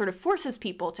that sort of forces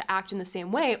people to act in the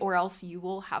same way, or else you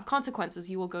will have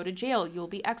consequences. You will go to jail. You will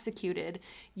be executed.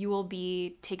 You will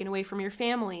be taken away from your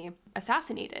family,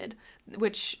 assassinated,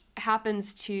 which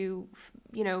happens to,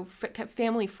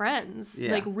 family friends,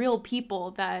 like real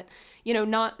people that,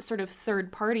 not sort of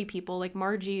third party people. Like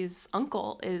Margie's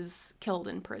uncle is killed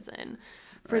in prison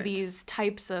for these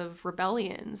types of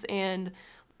rebellions. And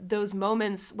those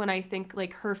moments when I think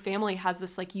like her family has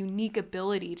this like unique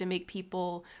ability to make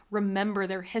people remember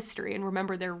their history and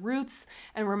remember their roots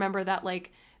and remember that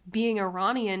like being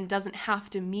Iranian doesn't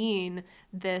have to mean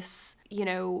this,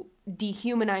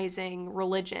 dehumanizing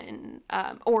religion,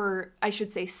 or I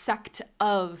should say sect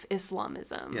of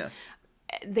Islamism. Yes.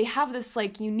 They have this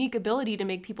like unique ability to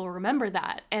make people remember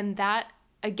that. And that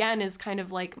again is kind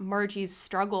of like Margie's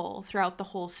struggle throughout the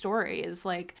whole story is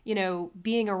like,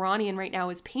 being Iranian right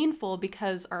now is painful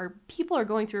because our people are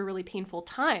going through a really painful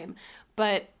time.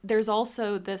 But there's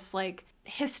also this like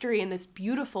history and this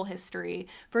beautiful history.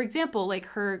 For example, like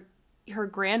her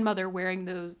grandmother wearing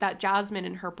that jasmine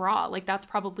in her bra, like that's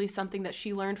probably something that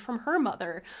she learned from her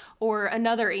mother or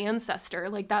another ancestor.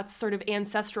 Like that's sort of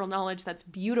ancestral knowledge that's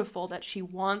beautiful that she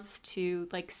wants to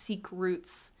like seek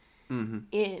roots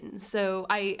in. So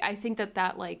I think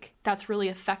that like that's really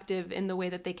effective in the way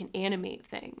that they can animate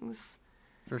things.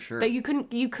 For sure. But you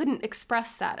couldn't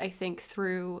express that, I think,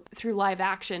 through live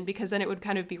action, because then it would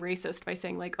kind of be racist by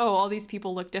saying like, oh, all these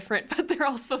people look different, but they're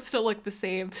all supposed to look the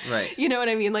same. Right. You know what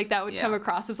I mean? Like that would come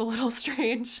across as a little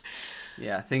strange.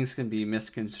 Yeah, things can be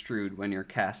misconstrued when you're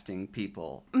casting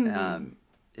people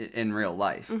in real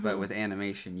life, but with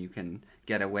animation you can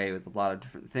get away with a lot of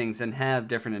different things and have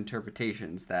different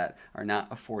interpretations that are not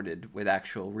afforded with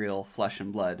actual real flesh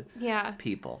and blood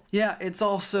people. Yeah, it's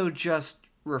also just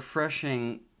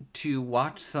refreshing to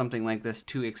watch something like this,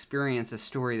 to experience a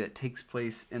story that takes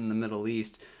place in the Middle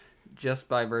East, just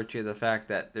by virtue of the fact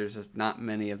that there's just not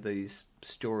many of these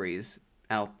stories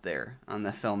out there on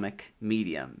the filmic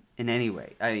medium in any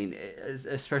way. I mean,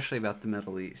 especially about the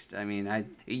Middle East. I mean,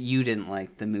 you didn't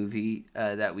like the movie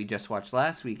that we just watched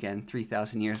last weekend,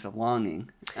 3,000 Years of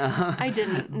Longing. I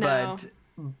didn't, no.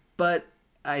 But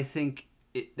I think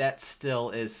that still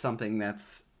is something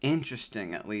that's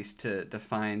interesting, at least to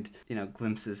find,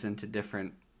 glimpses into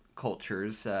different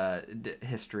cultures,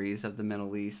 histories of the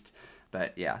Middle East.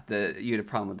 But yeah, you had a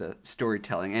problem with the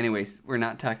storytelling. Anyways, we're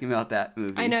not talking about that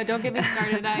movie. I know, don't get me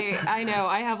started. I know,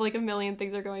 I have like a million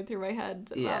things are going through my head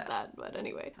about that, but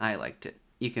anyway. I liked it.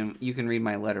 You can read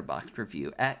my Letterboxd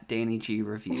review at Danny G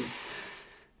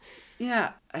Reviews.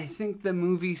 Yeah, I think the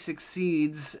movie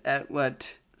succeeds at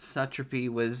what Satrapi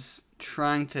was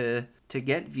trying to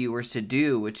get viewers to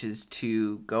do, which is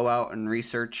to go out and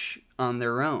research on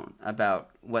their own about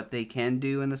what they can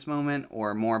do in this moment,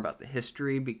 or more about the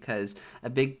history, because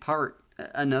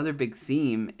another big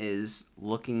theme is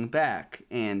looking back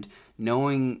and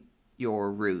knowing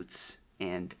your roots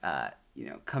and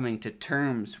coming to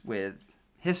terms with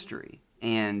history.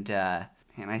 And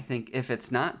I think if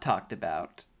it's not talked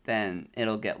about, then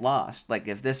it'll get lost. Like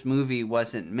if this movie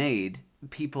wasn't made,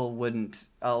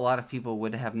 a lot of people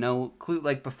would have no clue.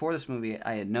 Like before this movie,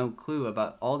 I had no clue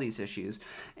about all these issues,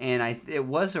 and it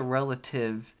was a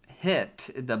relative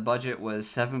hit. The budget was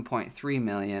 $7.3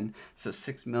 million, so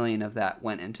 $6 million of that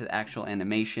went into the actual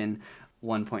animation.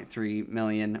 $1.3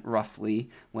 million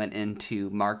roughly went into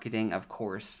marketing. Of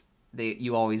course,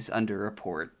 you always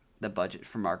underreport the budget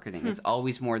for marketing. It's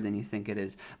always more than you think it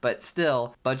is, but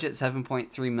still, budget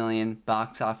 $7.3 million,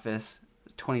 box office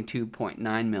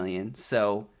 $22.9 million.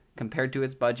 So compared to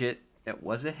its budget, it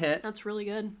was a hit. That's really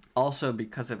good. Also,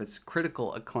 because of its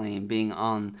critical acclaim being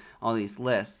on all these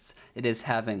lists, it is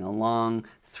having a long,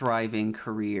 thriving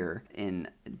career in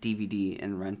DVD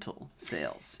and rental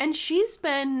sales. And she's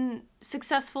been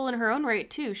successful in her own right,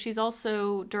 too. She's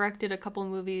also directed a couple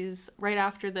movies right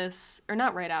after this, or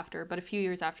not right after, but a few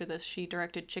years after this. She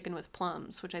directed Chicken with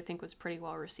Plums, which I think was pretty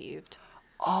well received.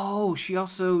 Oh, she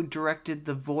also directed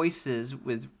The Voices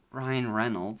with Ryan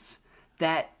Reynolds.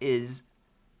 That is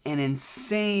an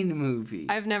insane movie.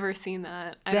 I've never seen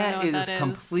that. I don't know what that is.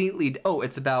 Completely... Oh,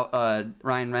 it's about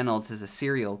Ryan Reynolds is a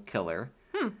serial killer,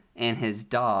 and his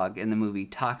dog in the movie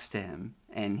talks to him,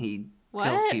 and he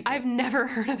kills people. I've never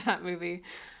heard of that movie.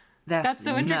 That's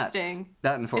so nuts. Interesting.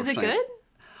 That, unfortunately... Is it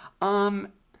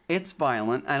good? It's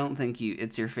violent. I don't think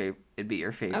it's your favorite. It'd be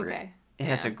your favorite. Okay. It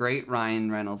has a great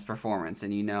Ryan Reynolds performance,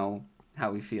 and you know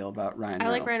how we feel about Ryan Reynolds. I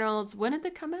like Ryan Reynolds. When did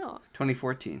it come out?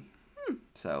 2014.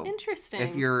 So interesting.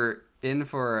 If you're in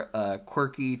for a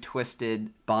quirky,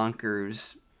 twisted,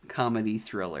 bonkers comedy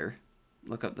thriller,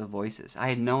 look up The Voices. I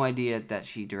had no idea that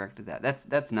she directed that.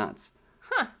 That's nuts.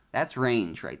 Huh. That's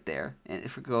range right there. And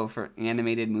if we go for an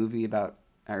animated movie about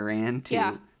Iran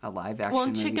to a live action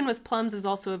movie. Well, Chicken with Plums is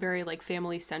also a very like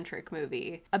family-centric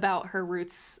movie about her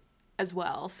roots as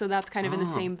well. So that's kind of in the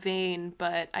same vein,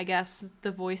 but I guess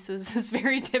the voices is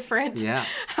very different. Yeah.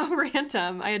 How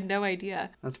random. I had no idea.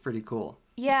 That's pretty cool.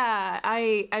 Yeah,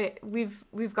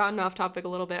 we've gotten off topic a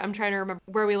little bit. I'm trying to remember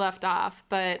where we left off,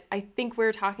 but I think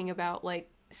we're talking about like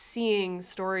seeing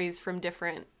stories from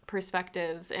different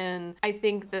perspectives. And I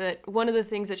think that one of the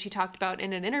things that she talked about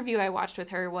in an interview I watched with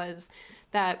her was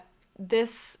that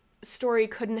this story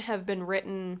couldn't have been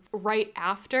written right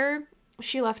after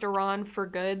she left Iran for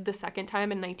good the second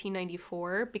time in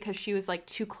 1994 because she was like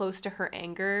too close to her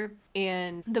anger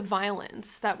and the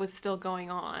violence that was still going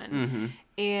on. Mm-hmm.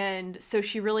 And so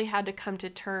she really had to come to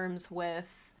terms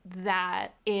with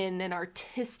that in an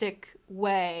artistic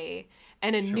way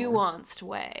and a nuanced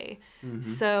way. Mm-hmm.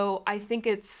 So I think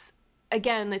it's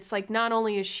like not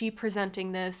only is she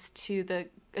presenting this to the,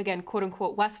 again, quote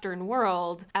unquote, Western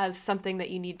world as something that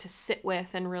you need to sit with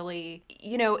and really,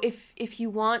 you know, if you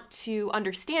want to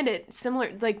understand it,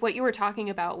 similar, like what you were talking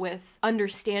about with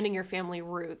understanding your family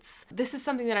roots, this is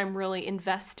something that I'm really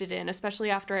invested in, especially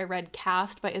after I read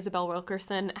Caste by Isabel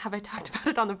Wilkerson. Have I talked about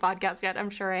it on the podcast yet? I'm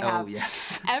sure I have. Oh,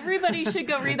 yes. Everybody should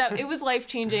go read that. It was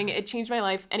life-changing. It changed my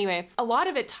life. Anyway, a lot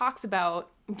of it talks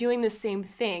about doing the same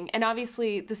thing. And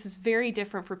obviously, this is very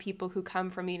different for people who come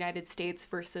from the United States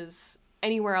versus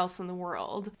anywhere else in the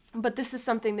world. But this is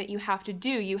something that you have to do.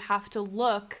 You have to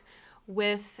look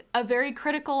with a very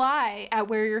critical eye at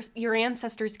where your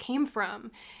ancestors came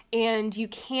from. And you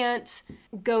can't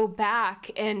go back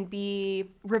and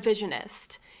be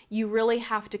revisionist. You really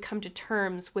have to come to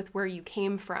terms with where you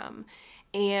came from.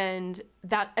 And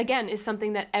that, again, is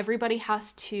something that everybody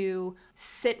has to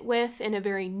sit with in a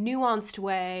very nuanced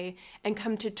way and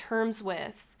come to terms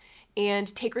with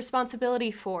and take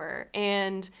responsibility for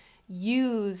and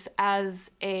use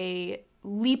as a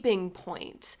leaping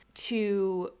point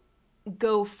to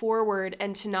go forward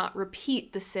and to not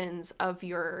repeat the sins of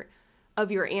your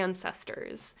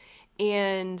ancestors.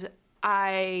 And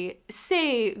I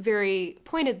say very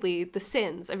pointedly the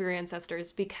sins of your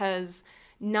ancestors because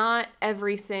not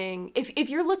everything, if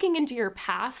you're looking into your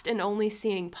past and only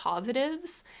seeing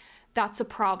positives, that's a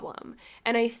problem.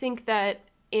 And I think that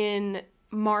in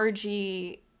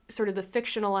Margie, sort of the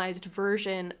fictionalized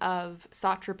version of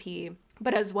Satrapi,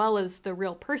 but as well as the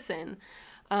real person,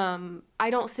 I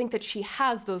don't think that she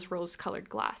has those rose-colored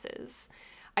glasses.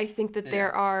 I think that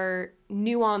there are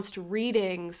nuanced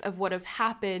readings of what have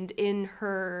happened in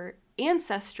her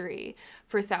ancestry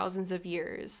for thousands of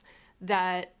years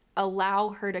that allow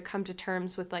her to come to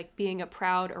terms with like being a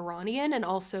proud Iranian and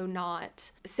also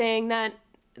not saying that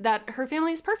her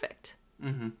family is perfect.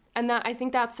 Mm-hmm. And that I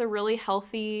think that's a really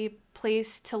healthy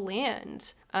place to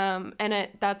land. And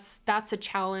that's a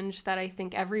challenge that I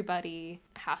think everybody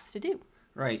has to do.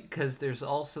 Right, because there's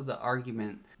also the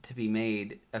argument to be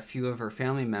made, a few of her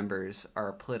family members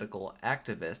are political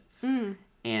activists,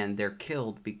 and they're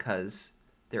killed because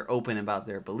they're open about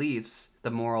their beliefs.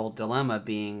 The moral dilemma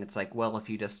being, it's like, well, if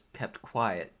you just kept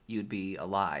quiet, you'd be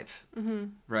alive. Mm-hmm.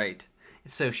 Right.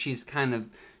 So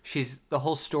the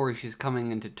whole story, she's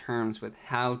coming into terms with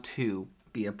how to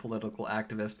be a political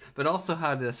activist, but also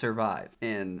how to survive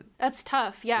that's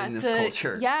tough. Yeah, in this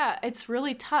culture. Yeah, it's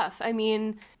really tough. I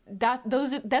mean,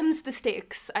 them's the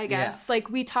stakes, I guess. Yeah. Like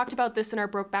we talked about this in our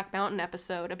Brokeback Mountain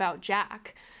episode about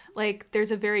Jack. Like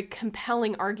there's a very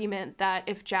compelling argument that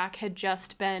if Jack had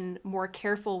just been more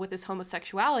careful with his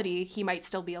homosexuality, he might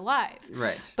still be alive.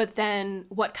 Right. But then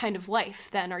what kind of life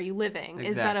then are you living? Exactly.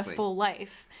 Is that a full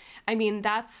life? I mean,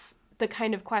 that's the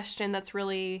kind of question that's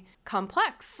really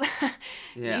complex.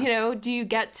 Yeah. You know, do you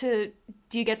get to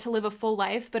live a full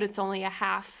life, but it's only a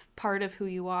half part of who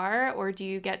you are? Or do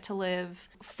you get to live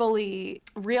fully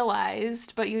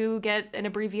realized, but you get an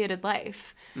abbreviated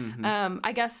life? Mm-hmm.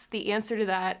 I guess the answer to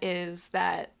that is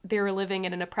that they were living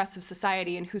in an oppressive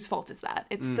society, and whose fault is that?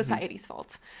 It's society's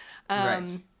fault.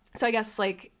 Right. So I guess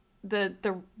like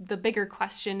the bigger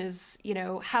question is, you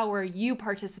know, how are you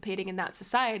participating in that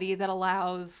society that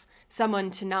allows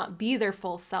someone to not be their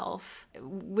full self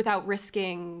without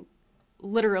risking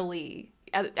literally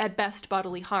at best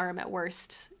bodily harm, at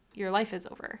worst your life is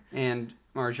over. And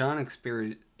Marjan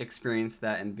experienced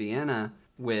that in Vienna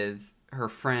with her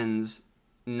friends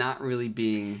not really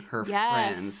being her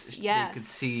friends. Yes. They could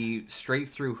see straight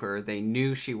through her. They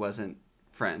knew she wasn't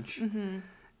French. Mm-hmm.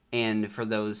 And for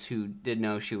those who did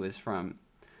know she was from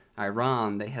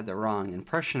Iran, they had the wrong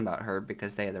impression about her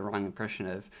because they had the wrong impression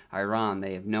of Iran.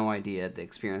 They have no idea the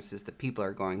experiences that people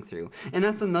are going through. And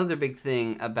that's another big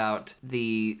thing about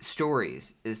the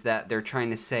stories, is that they're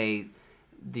trying to say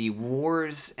the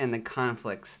wars and the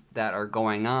conflicts that are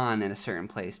going on in a certain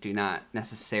place do not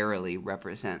necessarily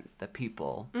represent the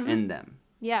people in them.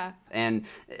 Yeah. And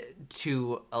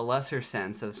to a lesser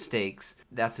sense of stakes,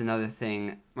 that's another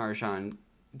thing Marjan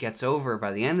gets over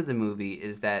by the end of the movie,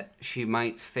 is that she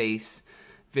might face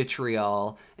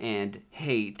vitriol and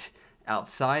hate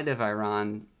outside of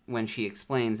Iran when she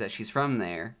explains that she's from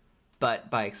there. But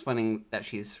by explaining that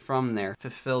she's from there,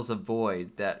 fulfills a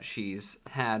void that she's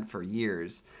had for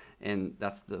years, and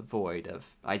that's the void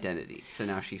of identity. So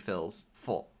now she feels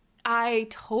full. I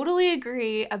totally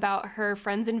agree about her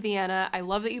friends in Vienna. I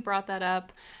love that you brought that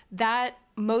up. That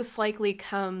most likely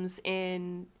comes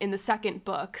in the second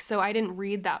book, so I didn't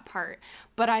read that part.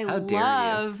 But I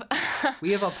love...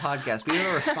 We have a podcast. We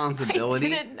have a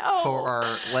responsibility for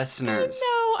our listeners.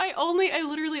 I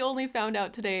literally only found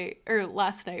out today, or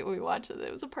last night when we watched it.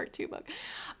 It was a part 2 book.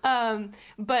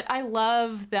 But I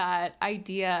love that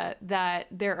idea that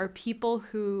there are people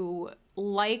who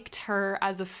liked her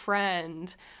as a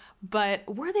friend, but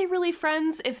were they really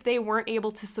friends if they weren't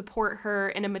able to support her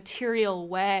in a material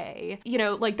way? You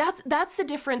know, like that's the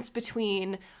difference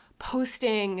between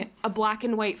posting a black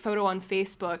and white photo on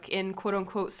Facebook in quote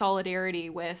unquote solidarity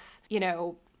with, you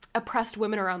know, oppressed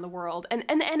women around the world and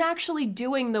actually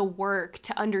doing the work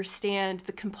to understand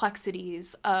the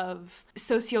complexities of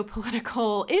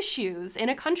socio-political issues in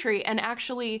a country and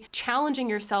actually challenging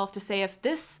yourself to say, if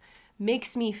this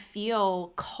makes me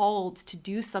feel called to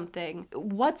do something,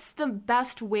 what's the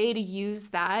best way to use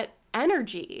that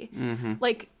energy?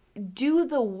 Like, do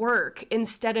the work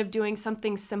instead of doing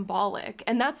something symbolic.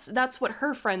 And that's what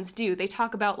her friends do. They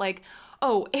talk about like,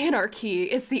 oh, anarchy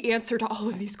is the answer to all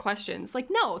of these questions. Like,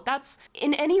 no, that's,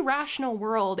 in any rational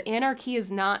world, anarchy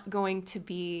is not going to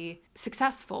be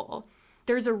successful.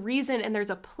 There's a reason and there's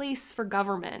a place for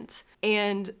government,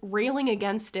 and railing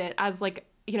against it as like,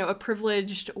 you know, a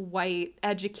privileged, white,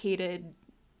 educated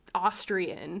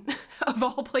Austrian, of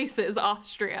all places,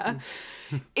 Austria,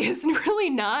 is really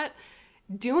not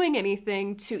doing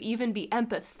anything to even be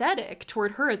empathetic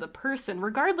toward her as a person,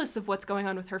 regardless of what's going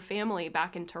on with her family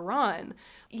back in Tehran.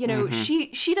 You know,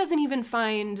 she doesn't even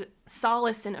find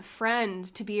solace in a friend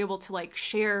to be able to like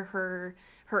share her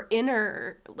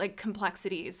inner like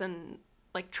complexities and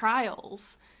like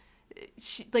trials.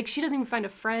 She doesn't even find a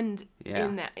friend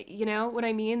in that, you know what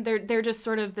I mean? They're just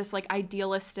sort of this like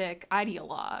idealistic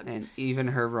ideologue. And even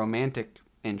her romantic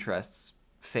interests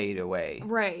fade away.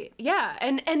 Right. Yeah.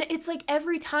 And it's like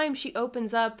every time she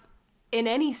opens up in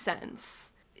any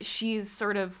sense, she's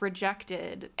sort of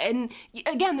rejected. And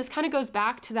again, this kind of goes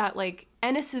back to that, like,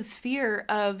 Ennis's fear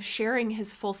of sharing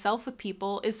his full self with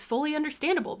people is fully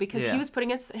understandable because he was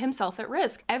putting himself at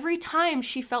risk. Every time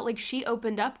she felt like she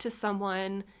opened up to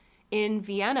someone in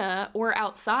Vienna or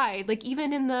outside, like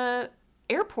even in the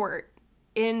airport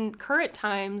in current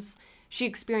times, she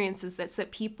experiences this,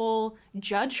 that people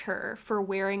judge her for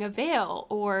wearing a veil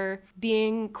or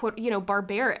being, quote, you know,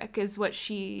 barbaric is what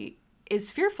she is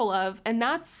fearful of. And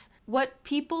that's what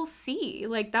people see.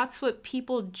 Like, that's what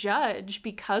people judge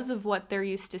because of what they're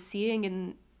used to seeing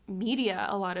in media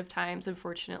a lot of times,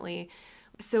 unfortunately.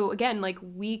 So again, like,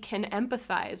 we can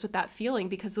empathize with that feeling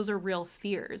because those are real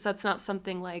fears. That's not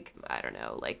something like, I don't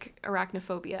know, like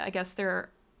arachnophobia. I guess there are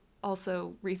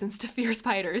also reasons to fear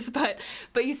spiders, but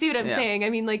you see what I'm saying?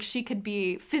 I mean, like, she could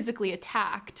be physically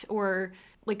attacked or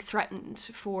like threatened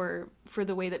for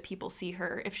the way that people see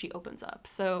her if she opens up.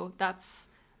 So that's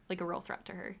like a real threat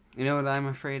to her. You know what I'm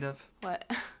afraid of? What?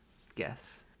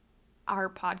 Guess. Our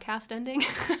podcast ending?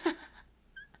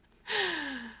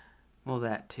 Well,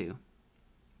 that too.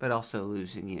 But also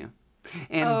losing you.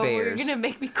 And bears. You're going to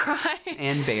make me cry.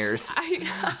 And bears.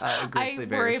 I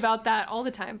worry about that all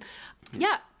the time.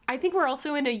 Yeah, I think we're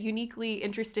also in a uniquely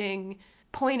interesting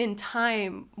point in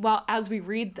time as we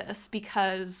read this,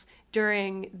 because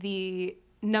during the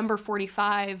number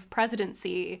 45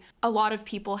 presidency, a lot of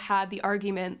people had the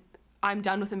argument, I'm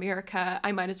done with America,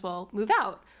 I might as well move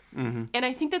out. Mm-hmm. And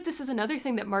I think that this is another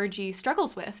thing that Margie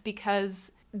struggles with,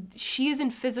 because she is in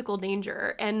physical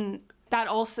danger. And that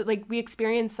also, like, we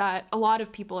experience that. A lot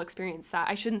of people experience that.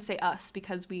 I shouldn't say us,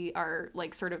 because we are,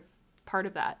 like, sort of part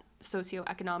of that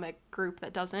socioeconomic group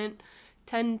that doesn't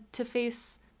tend to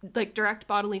face, like, direct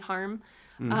bodily harm.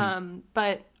 Mm-hmm.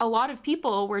 But a lot of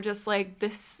people were just like,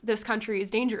 this country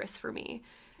is dangerous for me.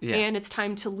 and it's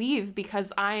time to leave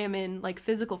because I am in like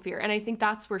physical fear. And I think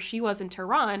that's where she was in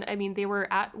Tehran. I mean, they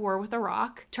were at war with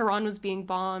Iraq. Tehran was being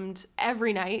bombed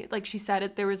every night. Like she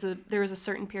said, there was a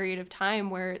certain period of time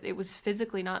where it was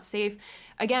physically not safe.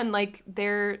 Again, like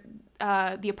the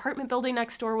apartment building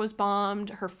next door was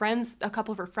bombed. A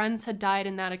couple of her friends had died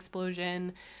in that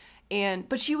explosion.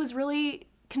 But she was really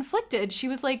conflicted. She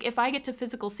was like, if I get to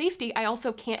physical safety, I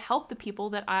also can't help the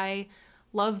people that I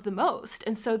love the most.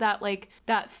 And so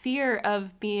that fear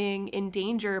of being in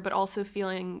danger, but also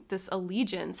feeling this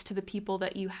allegiance to the people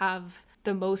that you have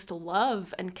the most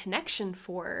love and connection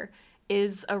for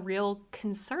is a real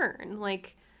concern.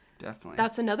 Like, definitely.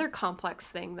 That's another complex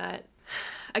thing that,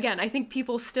 again, I think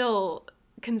people still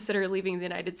consider leaving the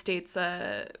United States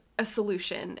a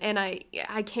solution. And I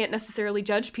can't necessarily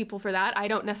judge people for that. I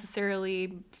don't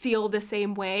necessarily feel the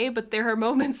same way, but there are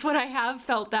moments when I have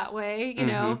felt that way, you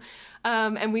know?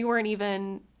 And we weren't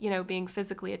even, being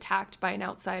physically attacked by an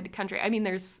outside country. I mean,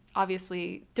 there's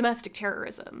obviously domestic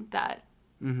terrorism that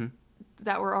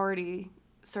we're already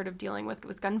sort of dealing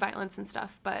with gun violence and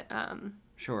stuff. But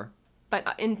sure.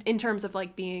 But in terms of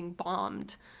like being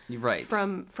bombed, right,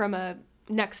 from a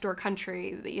next door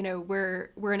country,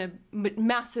 we're in a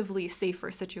massively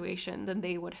safer situation than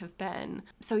they would have been.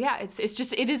 So yeah,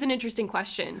 it is an interesting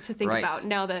question to think about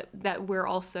now that we're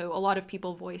also, a lot of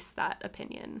people voice that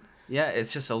opinion. Yeah,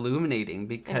 it's just illuminating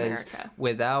because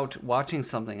without watching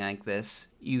something like this,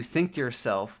 you think to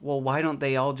yourself, well, why don't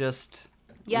they all just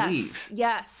leave?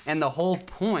 Yes. And the whole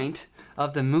point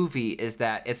of the movie is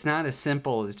that it's not as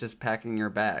simple as just packing your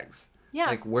bags. Yeah.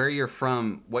 Like where you're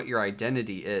from, what your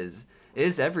identity is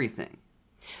everything.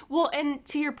 Well, and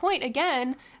to your point,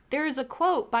 again, there is a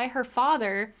quote by her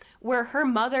father where her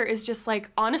mother is just like,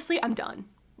 honestly, I'm done.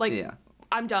 Like, yeah.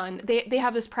 I'm done. They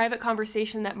have this private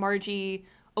conversation that Margie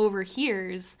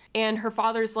overhears, and her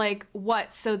father's like,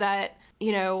 what, so that,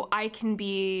 I can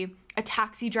be a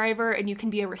taxi driver and you can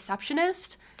be a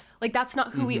receptionist? Like, that's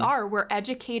not who we are. We're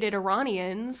educated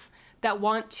Iranians that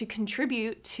want to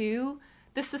contribute to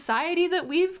the society that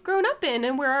we've grown up in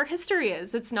and where our history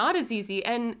is. It's not as easy.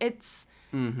 And it's,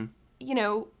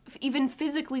 even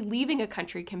physically leaving a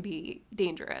country can be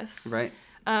dangerous. Right.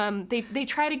 They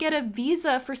try to get a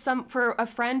visa for a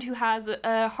friend who has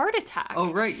a heart attack.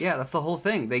 Oh, right. Yeah, that's the whole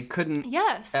thing. They couldn't.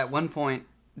 Yes. At one point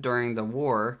during the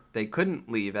war, they couldn't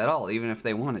leave at all, even if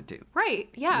they wanted to. Right.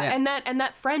 Yeah. And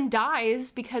that friend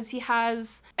dies because he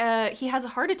has a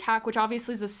heart attack, which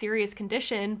obviously is a serious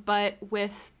condition, but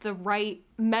with the right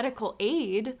medical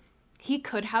aid, he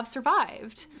could have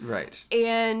survived. Right.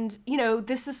 And,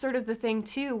 this is sort of the thing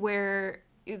too, where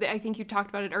I think you talked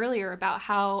about it earlier about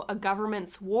how a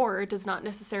government's war does not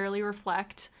necessarily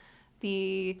reflect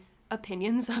the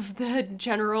opinions of the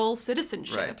general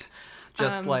citizenship. Right.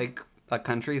 Just like a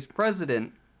country's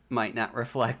president might not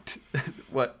reflect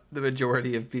what the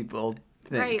majority of people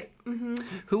think. Right. Mm-hmm.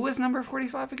 Who was number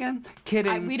 45 again?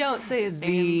 Kidding. We don't say his name.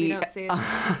 We don't say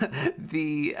his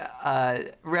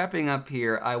name. Wrapping up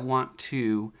here, I want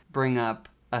to bring up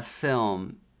a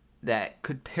film that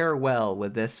could pair well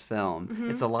with this film. Mm-hmm.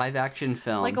 It's a live-action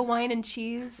film. Like a wine and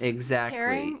cheese Exactly.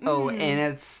 pairing? Oh, and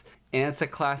it's a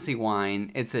classy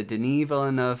wine. It's a Denis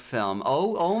Villeneuve film.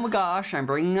 Oh my gosh, I'm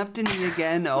bringing up Denis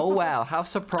again. Oh wow, how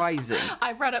surprising.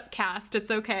 I brought up cast,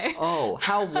 it's okay. Oh,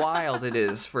 how wild it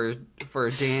is for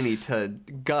Danny to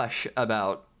gush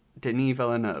about Denis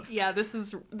Villeneuve. Yeah,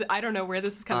 I don't know where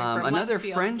this is coming from. Another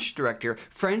French director,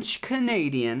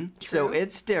 French-Canadian, so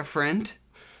it's different.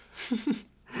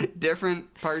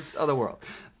 Different parts of the world.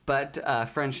 But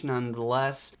French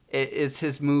nonetheless. It's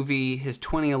his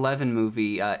 2011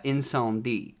 movie,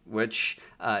 Incendie, which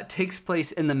takes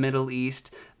place in the Middle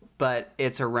East, but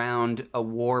it's around a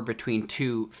war between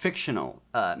two fictional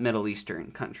Middle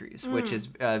Eastern countries, which is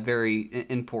very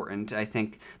important. I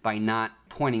think by not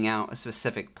pointing out a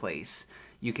specific place,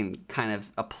 you can kind of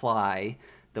apply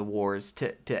the wars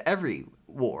to every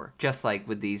war, just like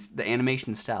with the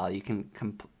animation style, you can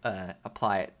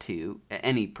apply it to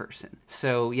any person.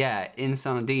 So yeah,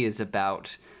 Incendie is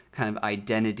about kind of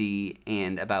identity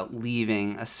and about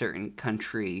leaving a certain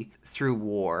country through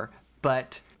war,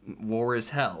 but war is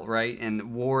hell, right?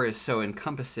 And war is so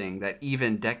encompassing that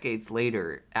even decades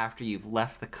later, after you've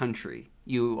left the country,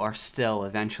 you are still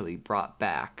eventually brought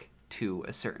back to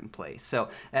a certain place. So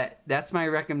that's my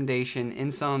recommendation,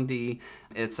 Incendie.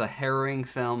 It's a harrowing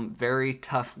film, very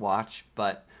tough watch,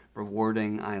 but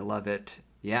rewarding. I love it.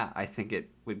 Yeah, I think it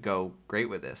would go great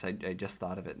with this. I just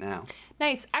thought of it now.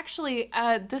 Nice. Actually,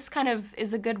 this kind of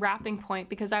is a good wrapping point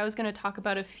because I was going to talk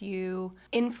about a few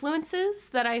influences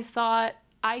that I thought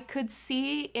I could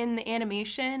see in the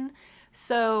animation.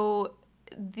 So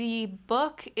the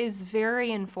book is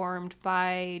very informed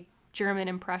by German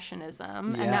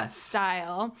Impressionism and that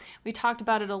style. We talked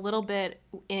about it a little bit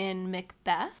in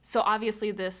Macbeth. So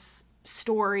obviously this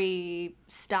story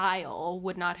style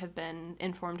would not have been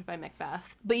informed by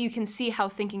Macbeth. But you can see how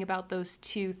thinking about those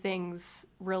two things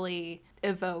really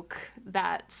evoke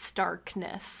that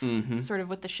starkness, sort of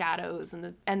with the shadows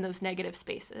and those negative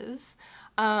spaces.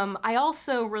 I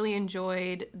also really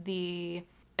enjoyed the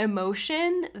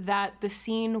emotion that the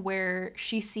scene where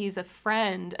she sees a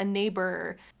friend, a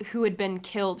neighbor who had been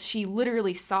killed, she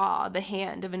literally saw the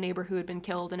hand of a neighbor who had been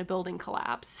killed in a building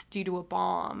collapse due to a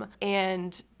bomb.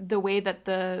 And the way that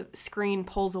the screen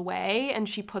pulls away and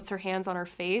she puts her hands on her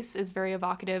face is very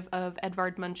evocative of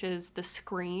Edvard Munch's The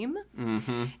Scream.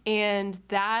 And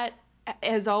that,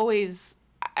 as always,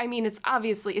 I mean, it's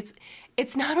obviously,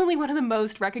 it's not only one of the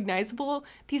most recognizable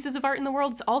pieces of art in the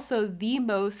world, it's also the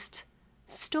most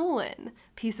stolen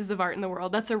pieces of art in the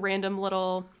world. That's a random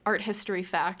little art history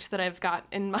fact that I've got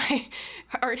in my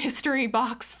art history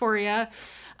box for you.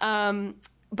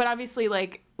 But obviously,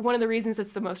 like, one of the reasons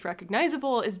it's the most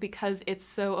recognizable is because it's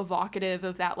so evocative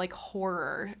of that, like,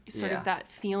 horror, sort of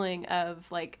that feeling of,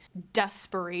 like,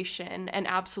 desperation and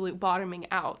absolute bottoming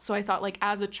out. So I thought, like,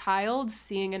 as a child,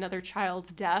 seeing another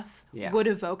child's death would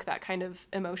evoke that kind of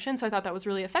emotion. So I thought that was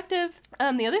really effective. The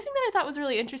other thing that I thought was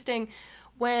really interesting,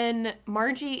 when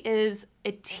Margie is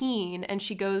a teen and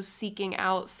she goes seeking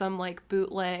out some, like,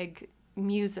 bootleg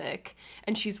music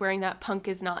and she's wearing that Punk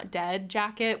Is Not Dead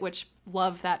jacket, which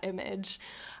love that image,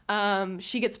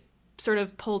 she gets sort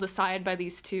of pulled aside by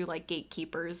these two, like,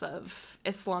 gatekeepers of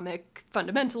Islamic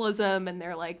fundamentalism, and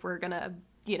they're like, we're gonna,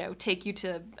 you know, take you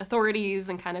to authorities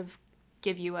and kind of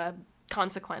give you a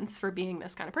consequence for being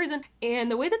this kind of person. And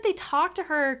the way that they talk to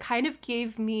her kind of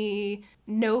gave me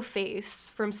No Face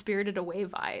from Spirited Away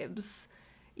vibes.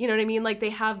 You know what I mean? Like, they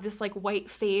have this, like, white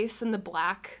face and the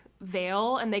black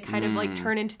veil, and they kind of, like,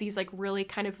 turn into these, like, really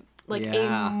kind of, like,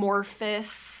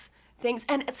 amorphous things.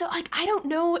 And so, like, I don't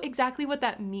know exactly what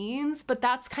that means, but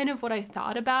that's kind of what I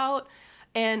thought about.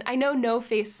 And I know No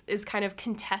Face is kind of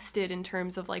contested in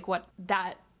terms of, like, what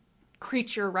that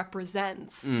creature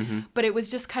represents, but it was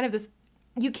just kind of this,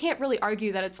 you can't really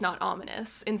argue that it's not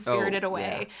ominous in Spirited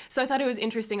Away. So I thought it was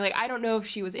interesting. Like, I don't know if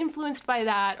she was influenced by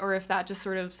that or if that just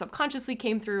sort of subconsciously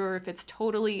came through or if it's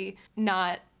totally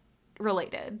not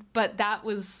related. But that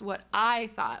was what I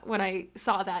thought when I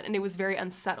saw that, and it was very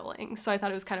unsettling. So I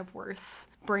thought it was kind of worth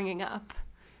bringing up.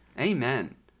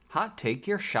 Amen. Hot take,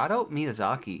 your shout out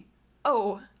Miyazaki.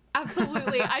 Oh,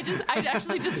 absolutely. I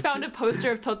actually just found a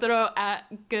poster of Totoro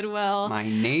at Goodwill. My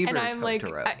neighbor and I'm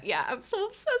Totoro. Like, I'm so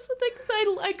obsessed with it because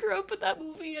I grew up with that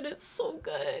movie and it's so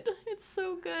good. It's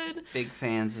so good. Big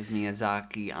fans of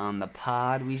Miyazaki on the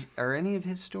pod. Are any of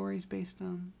his stories based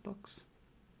on books?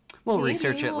 We'll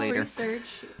research it later.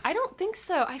 I don't think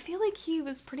so. I feel like he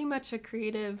was pretty much a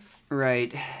creative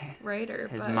writer.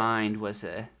 His mind was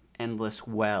an endless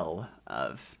well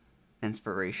of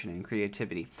inspiration and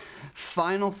creativity.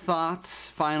 Final thoughts,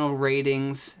 final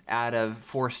ratings out of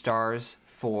 4 stars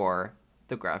for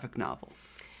the graphic novel.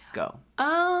 Go.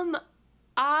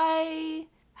 I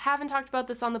haven't talked about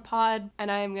this on the pod, and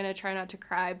I'm gonna try not to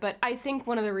cry, but I think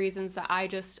one of the reasons that I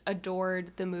just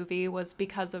adored the movie was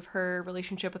because of her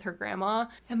relationship with her grandma.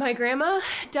 And my grandma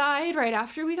died right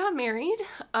after we got married.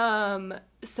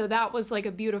 So that was like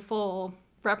a beautiful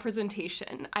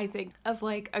representation, I think, of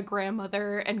like a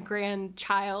grandmother and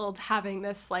grandchild having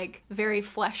this like very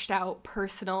fleshed out,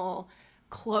 personal,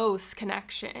 close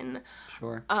connection.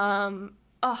 Sure.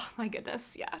 Oh my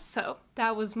goodness, yeah. So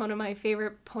that was one of my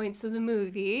favorite points of the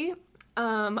movie.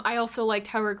 I also liked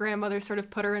how her grandmother sort of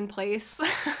put her in place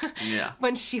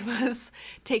when she was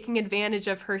taking advantage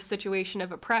of her situation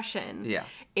of oppression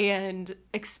and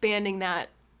expanding that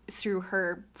through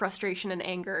her frustration and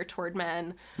anger toward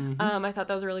men. I thought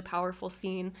that was a really powerful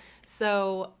scene.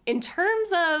 So in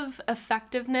terms of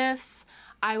effectiveness,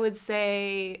 I would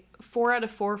say 4 out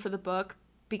of 4 for the book,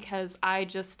 because I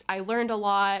learned a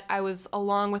lot. I was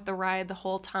along with the ride the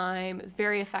whole time. It was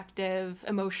very effective,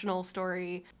 emotional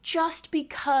story. Just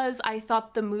because I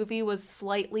thought the movie was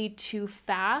slightly too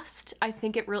fast, I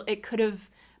think it could have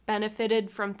benefited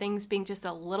from things being just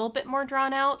a little bit more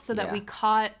drawn out so that we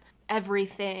caught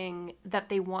everything that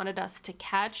they wanted us to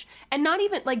catch. And not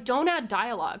even like, don't add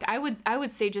dialogue. I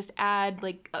would say just add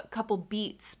like a couple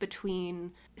beats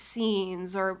between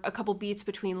scenes or a couple beats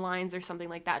between lines or something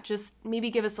like that. Just maybe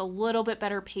give us a little bit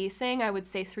better pacing. I would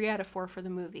say 3 out of 4 for the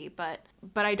movie, but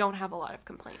I don't have a lot of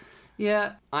complaints.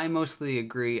 Yeah, I mostly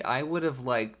agree. I would have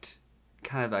liked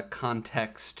kind of a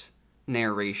context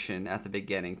narration at the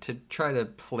beginning to try to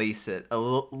place it a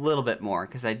little bit more,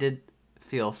 because I did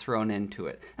feel thrown into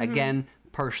it. Again,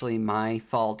 partially my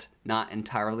fault, not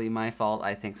entirely my fault.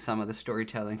 I think some of the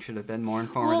storytelling should have been more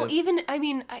informative.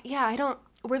 Well,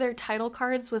 were there title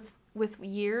cards with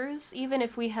years, even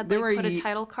if we had put a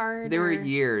title card? There were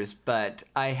years, but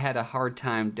I had a hard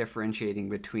time differentiating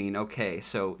between, okay,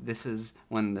 so this is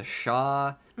when the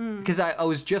Shah, because I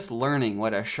was just learning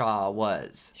what a Shah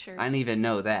was. Sure. I didn't even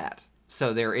know that.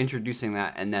 So they were introducing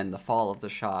that, and then the fall of the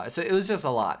Shah. So it was just a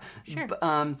lot. Sure.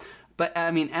 But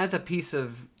I mean, as a piece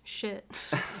of... Shit.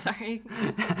 Sorry.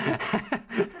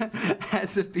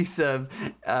 As a piece of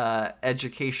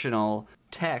educational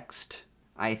text,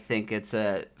 I think it's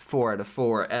a 4 out of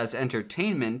 4. As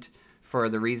entertainment, for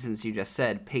the reasons you just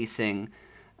said, pacing,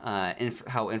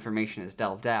 how information is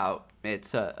delved out,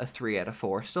 it's a 3 out of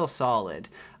 4. Still solid.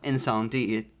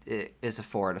 Insomnia it is a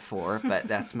 4 out of 4, but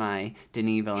that's my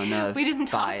Denis Villeneuve We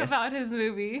didn't bias. talk about his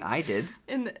movie. I did.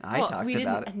 I talked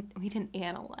about it. We didn't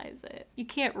analyze it. You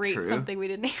can't rate True. something we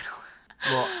didn't analyze.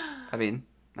 Well, I mean,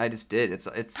 I just did. It's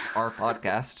our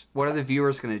podcast. What are the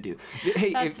viewers going to do?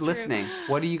 Hey, That's if true. listening,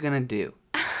 what are you going to do?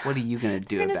 What are you going to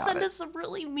do You're about gonna send it? us some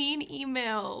really mean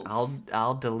emails.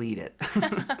 I'll delete it.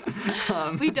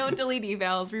 We don't delete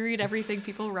emails. We read everything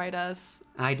people write us.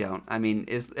 I don't. I mean,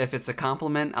 if it's a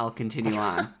compliment, I'll continue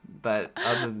on. But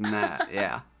other than that,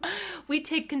 yeah. We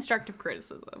take constructive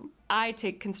criticism. I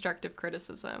take constructive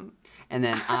criticism. And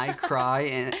then I cry,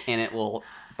 and it will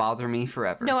bother me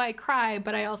forever. No, I cry,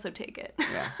 but I also take it.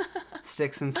 Yeah.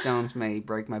 Sticks and stones may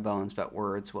break my bones, but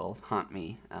words will haunt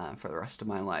me for the rest of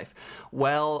my life.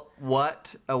 Well,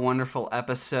 what a wonderful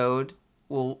episode.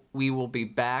 We will be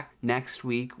back next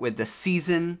week with the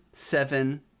Season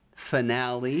 7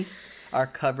 finale, our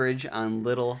coverage on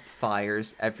Little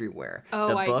Fires Everywhere,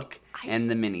 the book and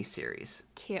the miniseries.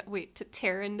 Can't wait to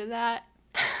tear into that.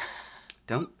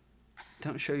 Don't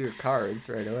show your cards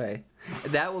right away.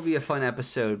 That will be a fun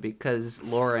episode because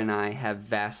Laura and I have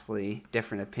vastly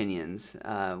different opinions,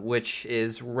 which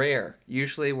is rare.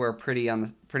 Usually we're pretty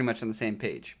much on the same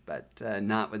page, but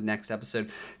not with next episode.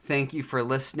 Thank you for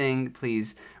listening.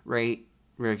 Please rate,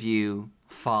 review,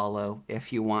 follow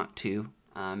if you want to.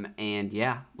 And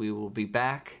yeah, we will be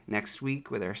back next week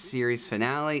with our series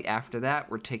finale. After that,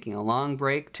 we're taking a long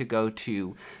break to go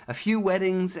to a few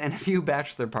weddings and a few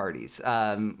bachelor parties.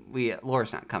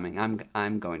 Laura's not coming.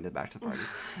 I'm going to the bachelor parties.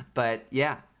 But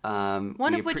yeah,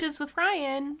 one of which is with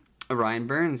Ryan. Ryan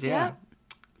Burns, yeah. Yep.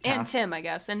 And Tim, I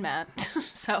guess, and Matt.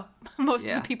 So most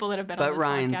of the people that have been on this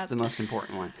Ryan's podcast. the most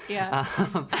important one.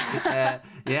 Yeah.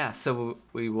 Yeah, so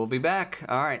we will be back.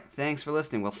 All right, thanks for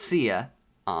listening. We'll see ya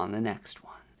on the next one.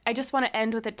 I just want to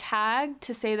end with a tag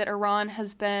to say that Iran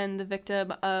has been the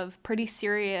victim of pretty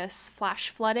serious flash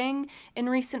flooding in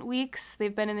recent weeks.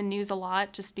 They've been in the news a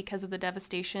lot just because of the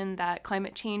devastation that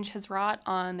climate change has wrought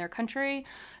on their country.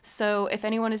 So if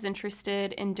anyone is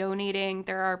interested in donating,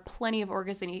 there are plenty of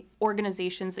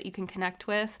organizations that you can connect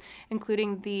with,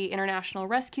 including the International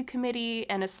Rescue Committee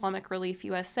and Islamic Relief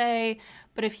USA.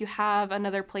 But if you have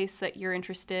another place that you're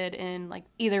interested in, like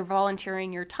either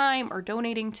volunteering your time or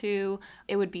donating to,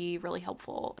 it would be really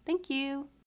helpful. Thank you.